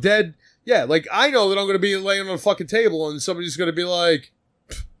 like when I'm dead, yeah. Like I know that I'm gonna be laying on a fucking table and somebody's gonna be like,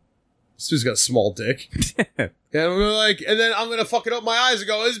 "This dude's got a small dick," and I'm gonna and then I'm gonna fucking open my eyes and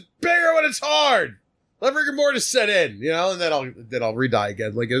go, "It's bigger when it's hard." Let rigor mortis set in, and then I'll re-die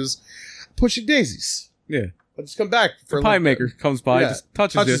again. Like it was pushing daisies. Yeah. I'll just come back for The pie maker comes by, Yeah. just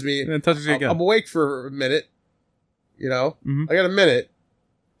touches me, and then touches you again. I'm awake for a minute. Mhm. I got a minute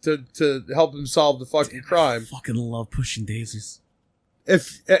to help him solve the fucking crime. Fucking love pushing daisies.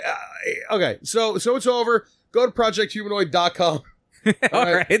 If okay, so it's over. Go to projecthumanoid.com.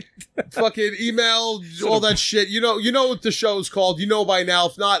 All right. Fucking email all that shit. You know what the show's called. You know by now.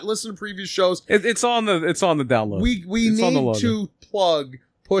 If not, listen to previous shows. It's on the download. We It's on the need logo. to plug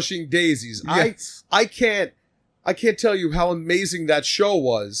Pushing Daisies. Yes. I can't tell you how amazing that show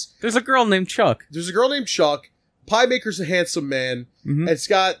was. There's a girl named Chuck. There's a girl named Chuck. Pie Maker's a handsome man. Mhm. It's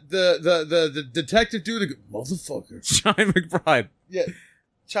got the detective dude, motherfucker. Shine McBride. Yeah,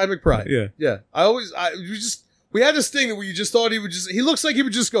 Chai McBride. Yeah. Yeah. We had this thing where you just thought he looks like he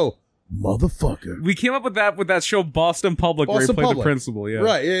would just go, motherfucker. We came up with that show Boston Public where he Boston played the Public. principal. Yeah.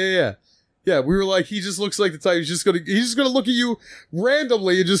 Right. Yeah. Yeah. We were like, he just looks like the type he's just gonna look at you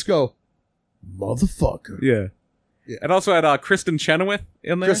randomly and just go, motherfucker. Yeah. Yeah. And also had Kristen Chenoweth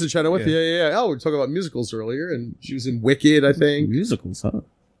in there. Kristen Chenoweth. Yeah. Oh, we were talking about musicals earlier, and she was in Wicked, I think. Musicals, huh?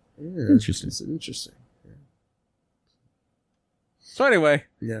 Yeah, Interesting. It's interesting. Yeah. So anyway,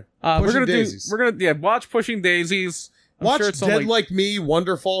 Yeah. we're gonna watch Pushing Daisies. I'm Watch sure it's Dead on, Like Me,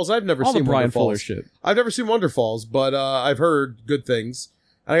 Wonderfalls. I've never all the seen Brian Fuller Wonderfalls. shit. I've never seen Wonderfalls, but I've heard good things.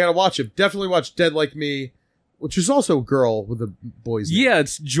 And I gotta watch it. Definitely watch Dead Like Me, which is also a girl with a boy's name. Yeah,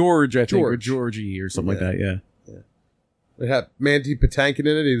 it's George, I think, or George. Georgie or something like that. Yeah. It had Mandy Patinkin in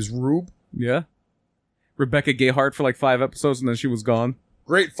it. He was Rube. Yeah. Rebecca Gayheart for like 5 episodes and then she was gone.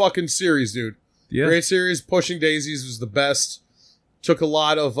 Great fucking series, dude. Yeah. Great series. Pushing Daisies was the best. Took a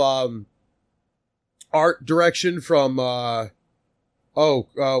lot of art direction from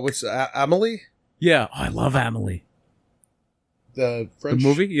what's Amelie? Yeah. Oh, I love Amelie. The French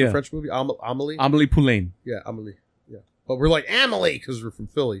movie? Yeah. the French movie. Amelie? Amelie Poulain. Yeah, Amelie. Yeah. But we're like Amelie because we're from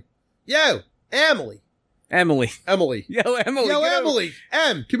Philly. Yo, Amelie. Emily. Emily. Yo, Emily. Yo, get Emily.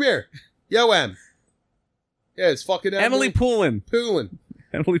 M, come here. Yo, M. Yeah, it's fucking Emily Poulin. Poulin.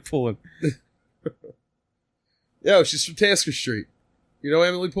 Emily Poulin. Yo, she's from Tasker Street. You know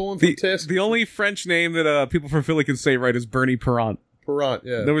Emily Poulin from Tasker? The only French name that people from Philly can say right is Bernie Parent. Parent,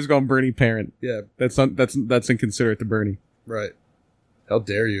 yeah. Nobody's going Bernie Parent. Yeah, That's inconsiderate to Bernie. right. How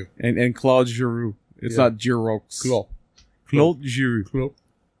dare you? And Claude Giroux. It's Yeah. not Giroux. Claude Giroux.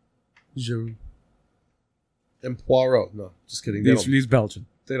 Giroux. And Poirot. No, just kidding. They He's Belgian.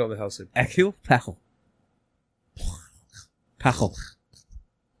 don't know how to say. Achille Pachel. Pachel.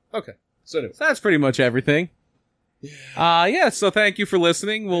 Okay. So anyway. So that's pretty much everything. So thank you for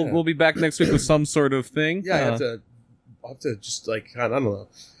listening. We'll be back next week with some sort of thing. Yeah, I'll have to just like kind of, I don't know,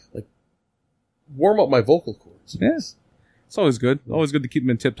 like warm up my vocal cords. Yeah. It's always good. Always good to keep them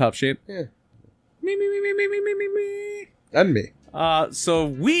in tip-top shape. Yeah. Me. And me. So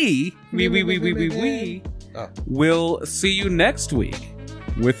we Oh. will see you next week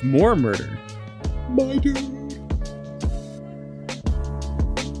with more murder. My dude.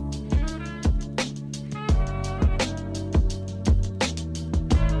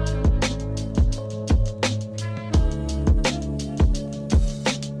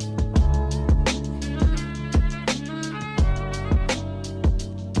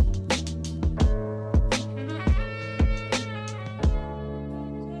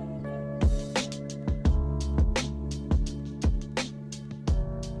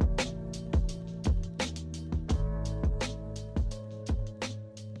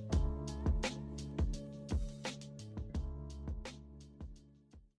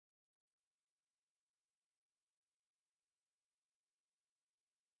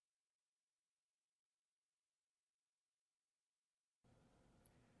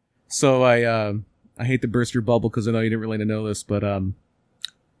 So I hate to burst your bubble because I know you didn't really know this, but I'm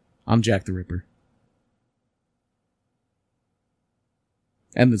Jack the Ripper.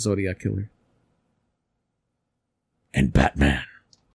 And the Zodiac Killer. And Batman.